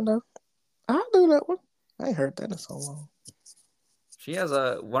a good one though. I'll do that one. I ain't heard that in so long. She has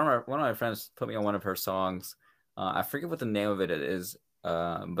one of my friends put me on one of her songs. I forget what the name of it is,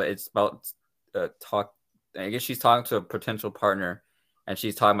 but it's about talk. I guess she's talking to a potential partner, and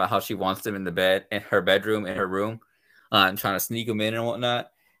she's talking about how she wants them in the bed, in her bedroom, in her room, and trying to sneak them in and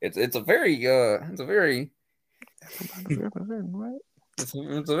whatnot. It's a very right? it's a very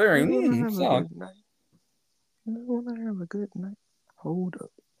song. You wanna have a good night? Hold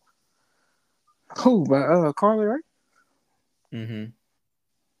up. Who by Carly Rae? Mm-hmm.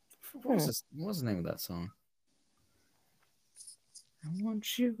 What's the name of that song? I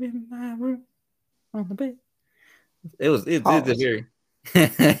want you in my room on the bed. It's a very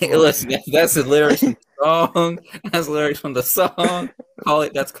that's the lyrics from the song. That's the lyrics from the song.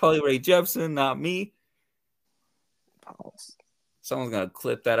 That's Carly Rae Jepsen, not me. Pause. Someone's gonna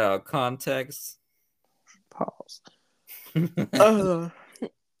clip that out of context. Pause.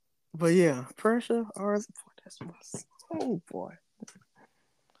 But yeah, Pressure or that's my song, boy.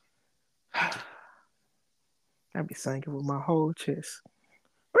 I be singing with my whole chest.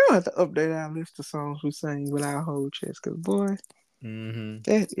 We're gonna have to update our list of songs we sing with our whole chest, cause boy,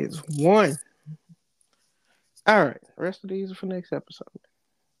 that is one. All right, the rest of these are for next episode.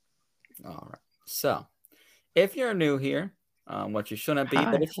 All right. So, if you're new here, what you shouldn't be,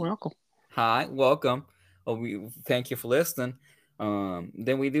 Hi, welcome. Hi, welcome. We thank you for listening.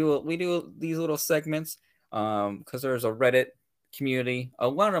 Then we do these little segments because there's a Reddit community,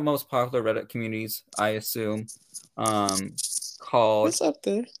 one of the most popular Reddit communities, I assume, called What's up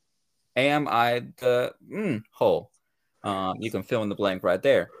there? Am I the Hole? You can fill in the blank right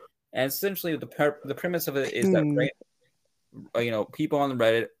there. And essentially, the premise of it is that people on the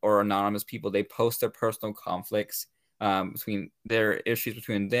Reddit or anonymous people, they post their personal conflicts between their issues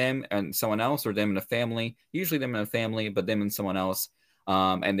between them and someone else, or them and a family. Usually them and a family, but them and someone else.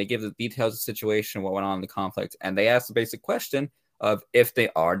 And they give the details of the situation, what went on in the conflict, and they ask the basic question of if they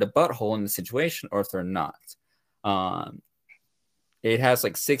are the butthole in the situation or if they're not. It has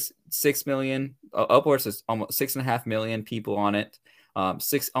like 6 million, upwards of almost 6.5 million people on it.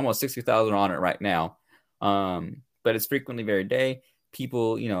 Almost 60,000 on it right now. But it's frequently every day.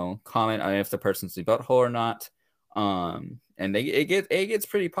 People, comment on if the person's the butthole or not. And it gets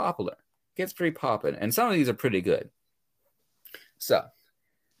pretty popular. It gets pretty popping, and some of these are pretty good. So,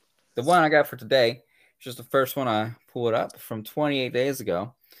 the one I got for today is just the first one I pulled up from 28 days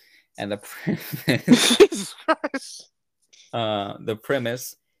ago, and the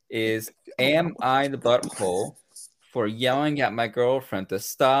premise is: am I the butthole for yelling at my girlfriend to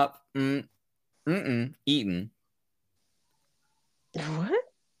stop eating? What?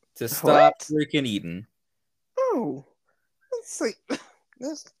 To stop freaking eating. Oh, let's see. I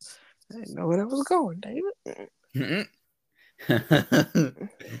didn't know where that was going, David.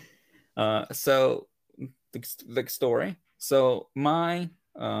 So the story. So my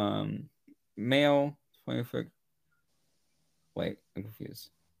male 24. Wait, I'm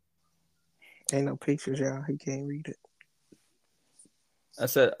confused. Ain't no pictures, y'all. He can't read it. I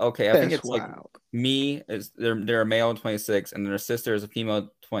said okay. I think it's wild. Like me is they're a male 26, and their sister is a female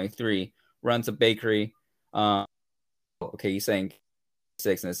 23. Runs a bakery. Okay, he's saying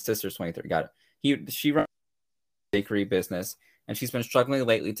 6, and his sister's 23. Got it. She runs a bakery business, and she's been struggling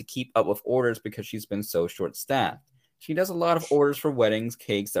lately to keep up with orders because she's been so short-staffed. She does a lot of orders for weddings,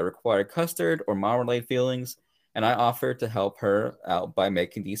 cakes that require custard or marmalade fillings, and I offered to help her out by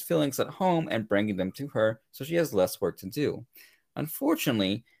making these fillings at home and bringing them to her so she has less work to do.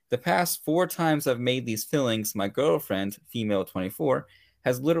 Unfortunately, the past 4 times I've made these fillings, my girlfriend, female 24,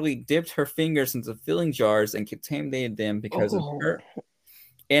 has literally dipped her fingers into filling jars and contaminated them because of her.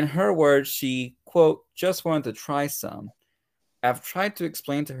 In her words, she, quote, just wanted to try some. I've tried to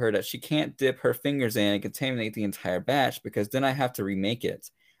explain to her that she can't dip her fingers in and contaminate the entire batch because then I have to remake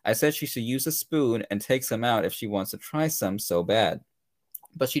it. I said she should use a spoon and take some out if she wants to try some so bad.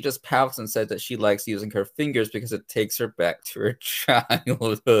 But she just pouts and said that she likes using her fingers because it takes her back to her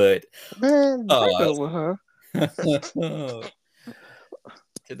childhood. Man, break up with her.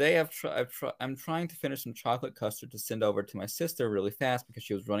 Today I'm trying to finish some chocolate custard to send over to my sister really fast because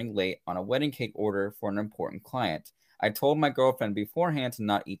she was running late on a wedding cake order for an important client. I told my girlfriend beforehand to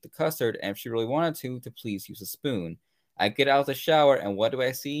not eat the custard, and if she really wanted to please use a spoon. I get out of the shower, and what do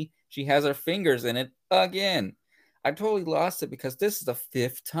I see? She has her fingers in it again. I totally lost it because this is the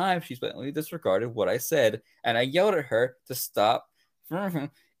 5th time she's blatantly disregarded what I said, and I yelled at her to stop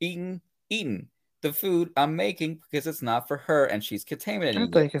eating the food I'm making because it's not for her and she's contaminating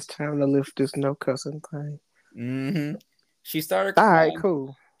it. I think it's time to lift this no cussing thing. Mm-hmm. She started crying. All right,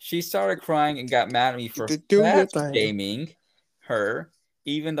 cool. She started crying and got mad at me for fat shaming her,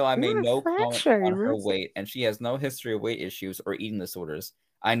 even though I made no comment on her weight, and she has no history of weight issues or eating disorders.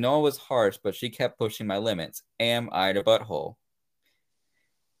 I know it was harsh, but she kept pushing my limits. Am I the butthole?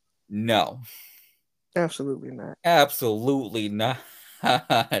 No. Absolutely not. Absolutely not. She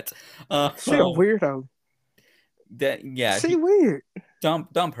a weirdo. Yeah. She weird.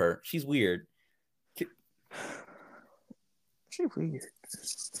 Dump her. She's weird. She weird.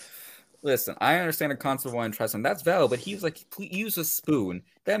 Listen, I understand a concept wanting to try something. That's valid, but he was like, please use a spoon.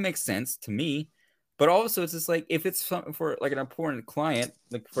 That makes sense to me. But also, it's just like, if it's something for like an important client,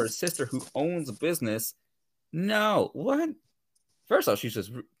 like for a sister who owns a business, no. What? First off, she's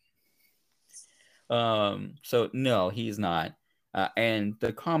just... So, no, he's not. And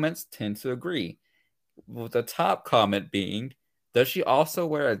the comments tend to agree. With the top comment being, does she also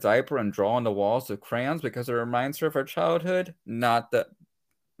wear a diaper and draw on the walls with crayons because it reminds her of her childhood? Not the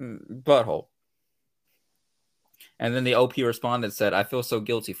butthole. And then the OP responded said, I feel so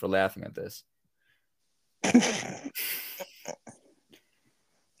guilty for laughing at this.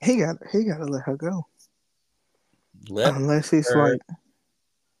 He gotta let her go. Unless he's like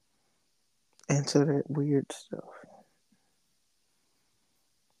into that weird stuff.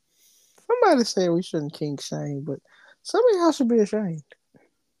 Somebody said we shouldn't kink shame, but somebody else should be ashamed.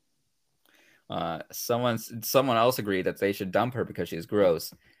 Someone else agreed that they should dump her because she's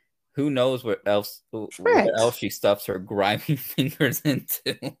gross. Who knows what else she stuffs her grimy fingers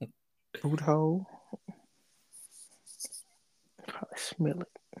into? Boot hole. Probably smell it.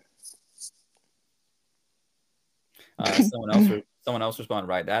 Someone else responded,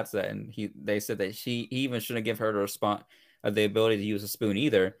 right? That's that, and they said that he even shouldn't give her the ability to use a spoon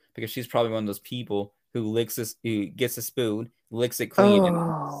either, because she's probably one of those people who gets a spoon, licks it clean,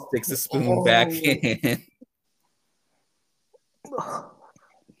 and sticks the spoon back in.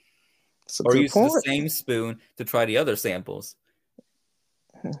 Or uses the same spoon to try the other samples.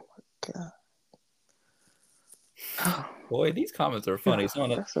 God. Boy, these comments are funny.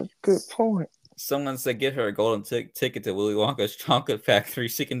 That's a good point. Someone said get her a golden ticket to Willy Wonka's chocolate factory.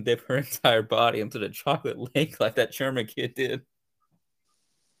 She can dip her entire body into the chocolate lake like that German kid did.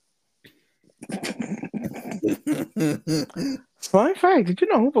 Fun fact, did you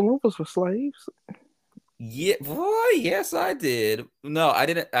know Oompa Loompas were slaves? Yeah, boy, yes, I did. No, I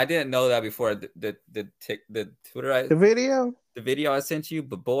didn't. I didn't know that before the Twitter The video? the video I sent you.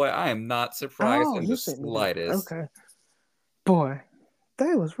 But boy, I am not surprised Oh, in you the sent me that. slightest. Okay. Boy,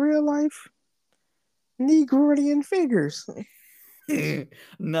 they was real life Negridian figures.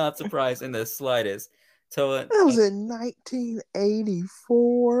 Not surprised in the slightest. So, That was in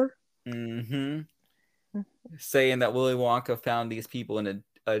 1984. mm-hmm, saying that Willy Wonka found these people in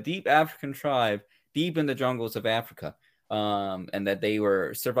a deep African tribe, deep in the jungles of Africa, and that they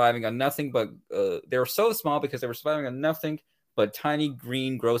were surviving on nothing but they were so small because they were surviving on nothing but tiny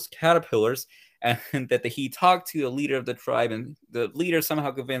green gross caterpillars, and that he talked to the leader of the tribe, and the leader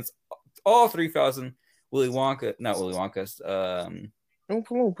somehow convinced all 3,000 Willy Wonka, not Willy Wonka's, Oompa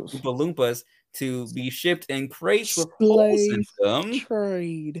Loompas. Oompa Loompas to be shipped in crates with holes in Slave them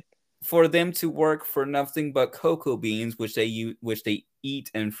trade. for them to work for nothing but cocoa beans, which they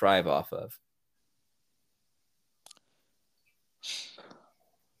eat and thrive off of.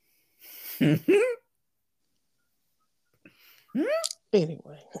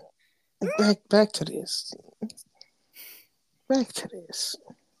 Anyway, back to this. Back to this.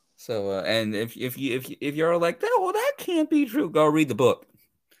 So, and if you're like that, well, that can't be true. Go read the book.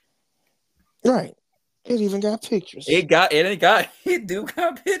 Right. It even got pictures. It do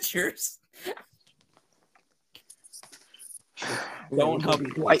got pictures. Don't help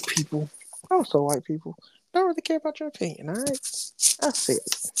white people. Also, white people don't really care about your opinion. All right, I said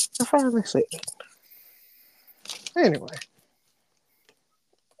it. I finally said it. Anyway,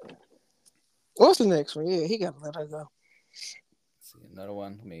 what's the next one? Yeah, he got to let her go. Let's see another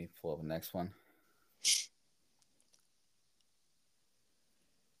one. Let me pull up the next one.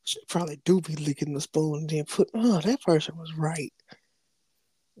 She probably do be licking the spoon and then put. Oh, that person was right.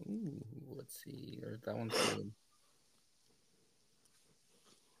 Ooh, let's see. That one's good.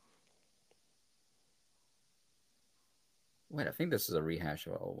 Wait, I think this is a rehash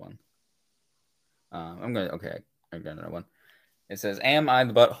of an old one. Okay, I got another one. It says, am I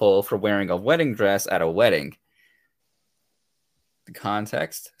the butthole for wearing a wedding dress at a wedding? The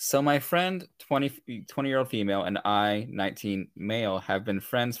context. So my friend, 20-year-old female, and I, 19 male, have been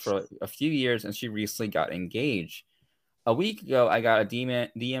friends for a few years, and she recently got engaged. A week ago, I got a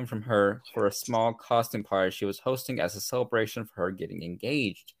DM from her for a small costume party she was hosting as a celebration for her getting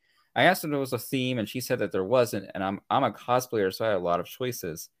engaged. I asked if there was a theme, and she said that there wasn't, and I'm a cosplayer, so I had a lot of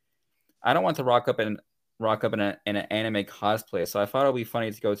choices. I don't want to rock up in an anime cosplay, so I thought it would be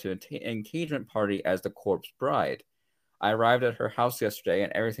funny to go to an engagement party as the corpse bride. I arrived at her house yesterday,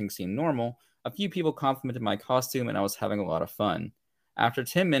 and everything seemed normal. A few people complimented my costume, and I was having a lot of fun. After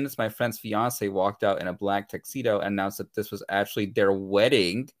 10 minutes, my friend's fiance walked out in a black tuxedo and announced that this was actually their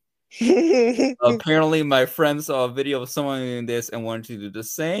wedding. Apparently, my friend saw a video of someone doing this and wanted to do the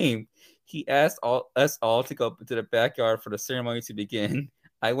same. He asked us all to go to the backyard for the ceremony to begin.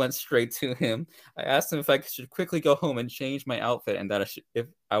 I went straight to him. I asked him if I should quickly go home and change my outfit, and that if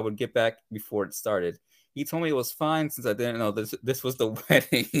I would get back before it started. He told me it was fine since I didn't know this was the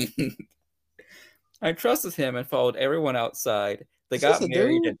wedding. I trusted him and followed everyone outside. They got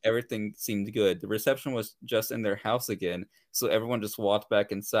married and everything seemed good. The reception was just in their house again, so everyone just walked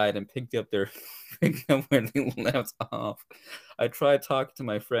back inside and picked up where they left off. I tried talking to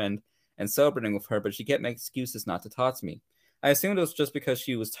my friend and celebrating with her, but she kept making excuses not to talk to me. I assumed it was just because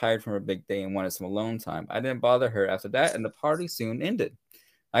she was tired from her big day and wanted some alone time. I didn't bother her after that, and the party soon ended.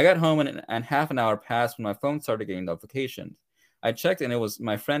 I got home and half an hour passed when my phone started getting notifications. I checked and it was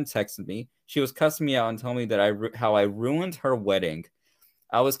my friend texted me. She was cussing me out and told me that how I ruined her wedding.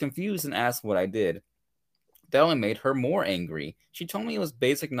 I was confused and asked what I did. That only made her more angry. She told me it was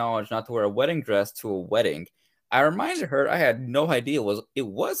basic knowledge not to wear a wedding dress to a wedding. I reminded her I had no idea it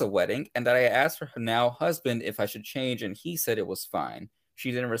was a wedding and that I asked her now husband if I should change and he said it was fine.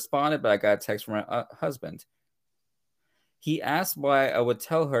 She didn't respond, but I got a text from my husband. He asked why I would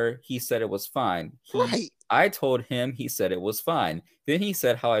tell her. He said it was fine. I told him. He said it was fine. Then he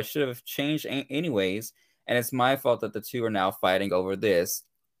said how I should have changed anyways, and it's my fault that the two are now fighting over this.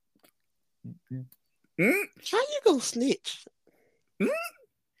 How you gonna snitch?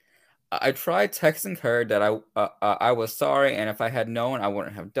 I tried texting her that I was sorry, and if I had known, I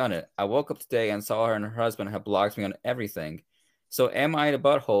wouldn't have done it. I woke up today and saw her and her husband had blocked me on everything. So am I the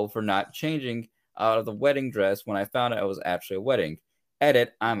butthole for not changing out of the wedding dress when I found out it was actually a wedding?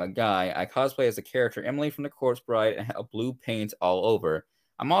 Edit, I'm a guy. I cosplay as the character Emily from The Corpse Bride and have blue paint all over.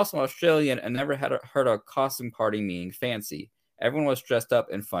 I'm also Australian and never heard a costume party meaning fancy. Everyone was dressed up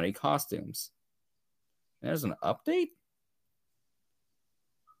in funny costumes. There's an update?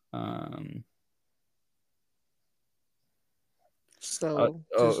 So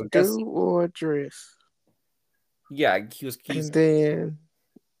I just guess, do or dress. yeah, And then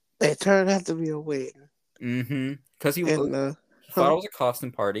it turned out to be a wedding. Mm-hmm. Because And he thought it was a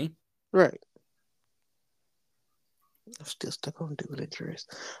costume party. right. I'm still stuck on do or dress.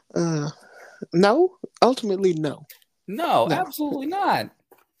 No. Ultimately, no. No, No. absolutely not.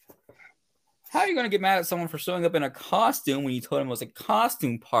 How are you going to get mad at someone for showing up in a costume when you told him it was a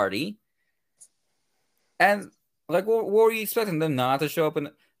costume party? And, like, what were you expecting them not to show up in?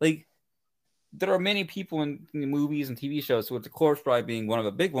 Like, there are many people in movies and TV shows, with The Corpse Bride being one of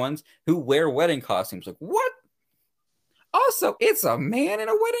the big ones, who wear wedding costumes. Like, what? Also, it's a man in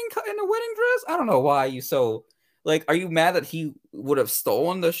a wedding dress. I don't know why you so like. Are you mad that he would have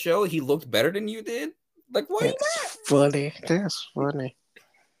stolen the show? He looked better than you did. Like, why are you That's mad? funny. That's funny.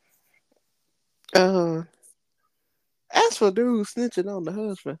 As for dude snitching on the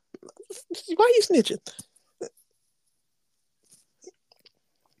husband, why you snitching?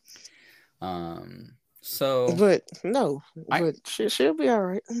 So, But no, but she'll be all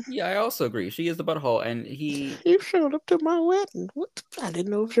right. yeah, I also agree. She is the butthole, and he You showed up to my wedding. What? I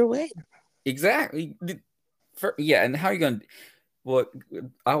didn't know it was your wedding. exactly. Yeah, and how are you going to? Well,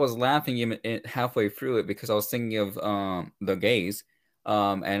 I was laughing halfway through it because I was thinking of the gays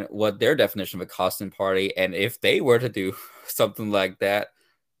and what their definition of a costume party, and if they were to do something like that,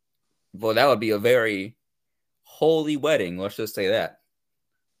 well, that would be a very holy wedding. Let's just say that.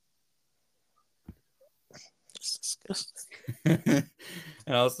 It's disgusting.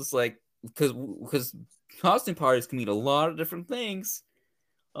 And I was just like, because costume parties can mean a lot of different things.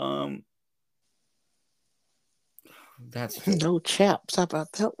 Um, that's No chaps. How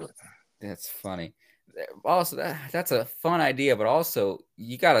about that one? that's funny. Also, that's a fun idea, but also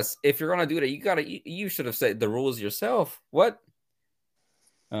you gotta, if you're gonna do that, you should have said the rules yourself. What?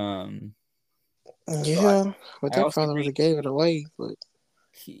 Um, so Yeah, but I they also probably would agree. have gave it away. But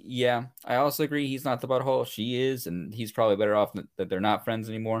Yeah, I also agree. He's not the butthole. She is, and he's probably better off that they're not friends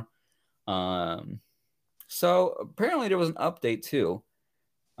anymore. Um, so apparently there was an update too.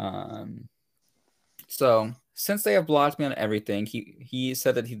 Um, so since they have blocked me on everything, he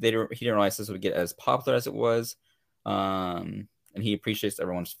said that he didn't realize this would get as popular as it was. And he appreciates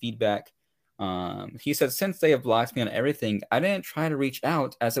everyone's feedback. He said, since they have blocked me on everything, I didn't try to reach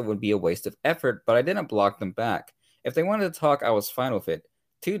out as it would be a waste of effort, but I didn't block them back. If they wanted to talk, I was fine with it.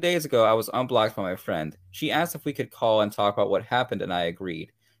 2 days ago, I was unblocked by my friend. She asked if we could call and talk about what happened, and I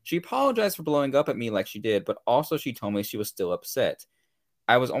agreed. She apologized for blowing up at me like she did, but also she told me she was still upset.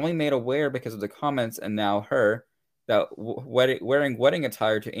 I was only made aware because of the comments and now her that wearing wedding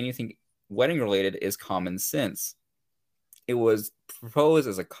attire to anything wedding related is common sense. It was proposed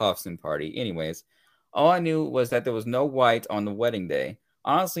as a costume party. Anyways, all I knew was that there was no white on the wedding day.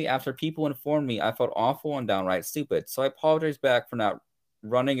 Honestly, after people informed me, I felt awful and downright stupid, so I apologized back for not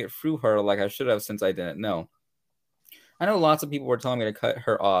running it through her like I should have since I didn't know. I know lots of people were telling me to cut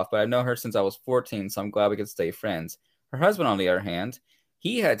her off, but I've known her since I was 14, so I'm glad we could stay friends. Her husband, on the other hand,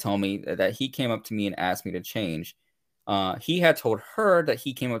 he had told me that he came up to me and asked me to change. He had told her that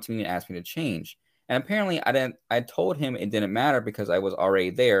he came up to me and asked me to change. And apparently I didn't I told him it didn't matter because I was already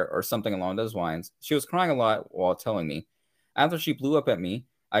there or something along those lines. She was crying a lot while telling me. After she blew up at me,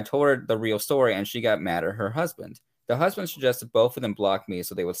 I told her the real story and she got mad at her husband. The husband suggested both of them block me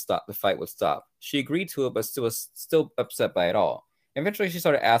so they would stop the fight would stop. She agreed to it but still upset by it all. Eventually she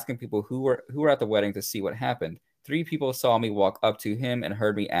started asking people who were at the wedding to see what happened. 3 people saw me walk up to him and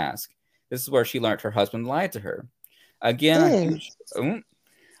heard me ask. This is where she learned her husband lied to her. Again, mm,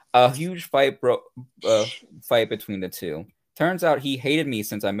 a huge fight between the two. Turns out he hated me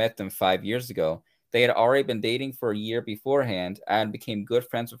since I met them 5 years ago. They had already been dating for a year beforehand and became good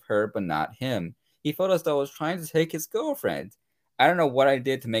friends with her, but not him. He felt as though I was trying to take his girlfriend. I don't know what I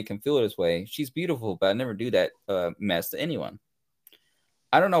did to make him feel this way. She's beautiful, but I never do that mess to anyone.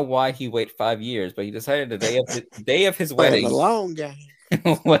 I don't know why he waited 5 years, but he decided the day of his playing the wedding long game.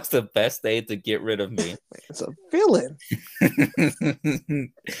 was the best day to get rid of me. It's a villain. I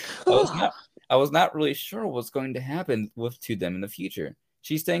was not I was not really sure what's going to happen to them in the future.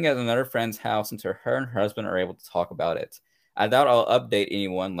 She's staying at another friend's house until her and her husband are able to talk about it. I doubt I'll update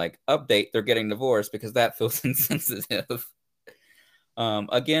anyone like update they're getting divorced because that feels insensitive.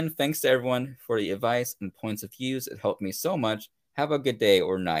 Again, thanks to everyone for the advice and points of views. It helped me so much. Have a good day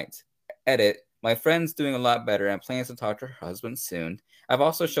or night. Edit. My friend's doing a lot better and plans to talk to her husband soon. I've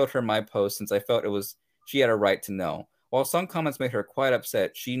also showed her my post since I felt she had a right to know. While some comments made her quite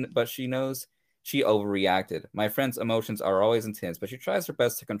upset, she knows she overreacted. My friend's emotions are always intense, but she tries her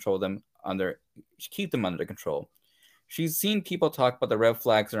best to keep them under control. She's seen people talk about the red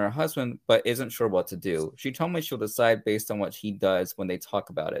flags in her husband, but isn't sure what to do. She told me she'll decide based on what he does when they talk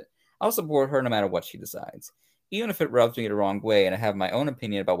about it. I'll support her no matter what she decides. Even if it rubs me the wrong way and I have my own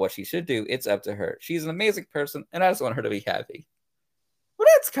opinion about what she should do, it's up to her. She's an amazing person, and I just want her to be happy. Well,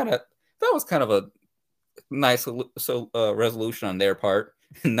 that was kind of a nice resolution on their part.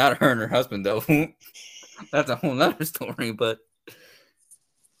 Not her and her husband, though. That's a whole nother story, but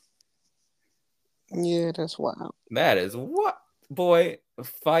Yeah, that's wild. that is what? Boy,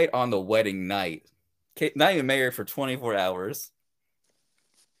 fight on the wedding night. Not even married for 24 hours.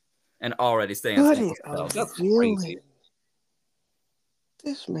 And already staying Buddy, single. a That's villain. crazy.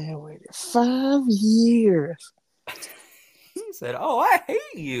 This man waited 5 years. He said, "Oh, I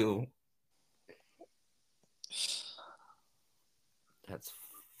hate you." That's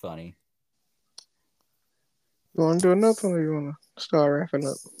funny. You want to do another one or you want to start wrapping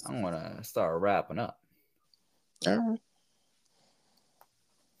up? I want to start wrapping up. All right.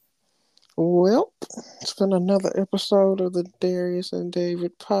 Well, it's been another episode of the Darius and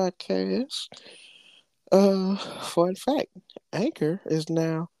David podcast. Fun fact, Anchor is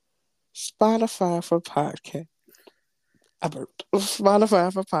now Spotify for podcast.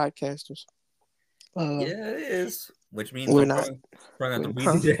 Spotify for podcasters. Yeah, it is. Which means We're I'm not. probably going to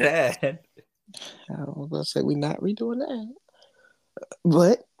Huh? redo that. I was gonna say we're not redoing that,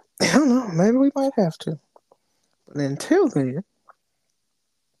 but I don't know. Maybe we might have to. But until then,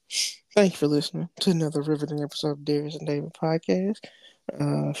 thank you for listening to another riveting episode of Darius and David podcast.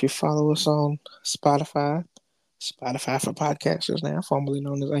 If you follow us on Spotify for podcasters now, formerly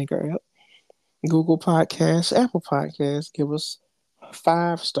known as Anchor app, Google Podcasts, Apple Podcasts, give us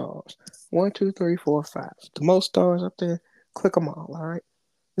 5 stars. 1, 2, 3, 4, 5. The most stars up there, click them all. All right,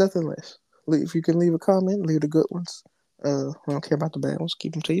 nothing less. If you can leave a comment, leave the good ones. I don't care about the bad ones.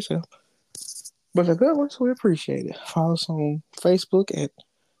 Keep them to yourself. But the good ones, we appreciate it. Follow us on Facebook at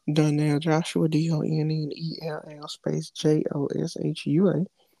Donnell Joshua, DONNELL space JOSHUA.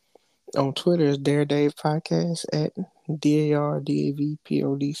 On Twitter is Dare Dave Podcast at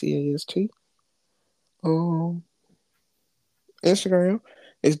DARDAVPODCAST. Instagram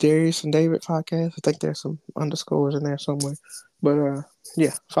is Darius and David Podcast. I think there's some underscores in there somewhere. But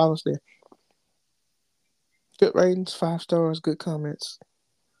yeah, follow us there. Good ratings, 5 stars, good comments.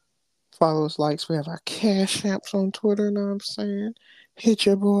 Follow us, likes. We have our cash apps on Twitter, know what I'm saying? Hit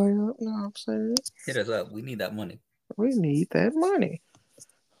your boy up, know what I'm saying? Hit us up. We need that money. We need that money.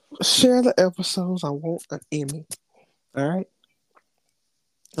 Share the episodes. I want an Emmy. All right?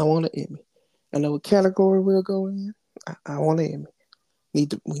 I want an Emmy. I know what category we'll go in. I want an Emmy. We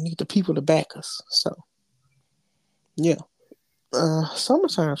need the people to back us. So, yeah.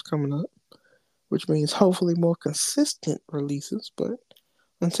 Summertime's coming up, which means hopefully more consistent releases. But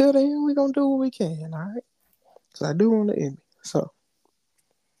until then, we're going to do what we can, all right? Because I do want an Emmy. So,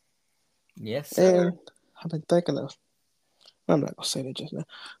 yes, sir. And I've been thinking of. I'm not gonna say that just now,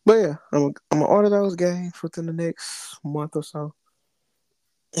 but yeah, I'm gonna order those games within the next month or so,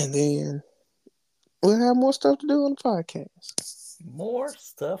 and then we'll have more stuff to do on the podcast. More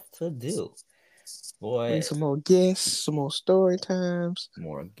stuff to do. We Boy. need some more guests, some more story times.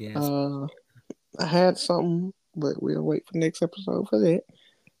 More guests. I had something, but we'll wait for the next episode for that.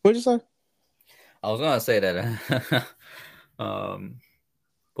 What'd you say? I was going to say that.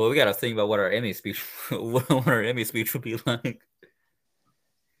 But we got to think about what our Emmy speech, what our Emmy speech would be like.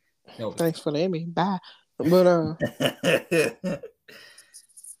 No. Thanks for the Emmy. Bye. But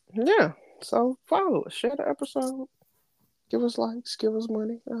yeah. So follow us, share the episode, give us likes, give us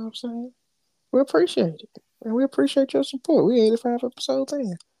money. You know what I'm saying? We appreciate it, and we appreciate your support. We 85 episodes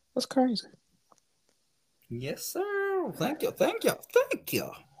in. That's crazy. Yes, sir. Thank you. Thank you. Thank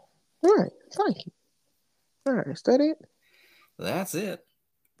you. All right. Thank you. All right. Is that it? That's it.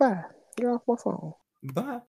 Bye. Get off my phone. Bye.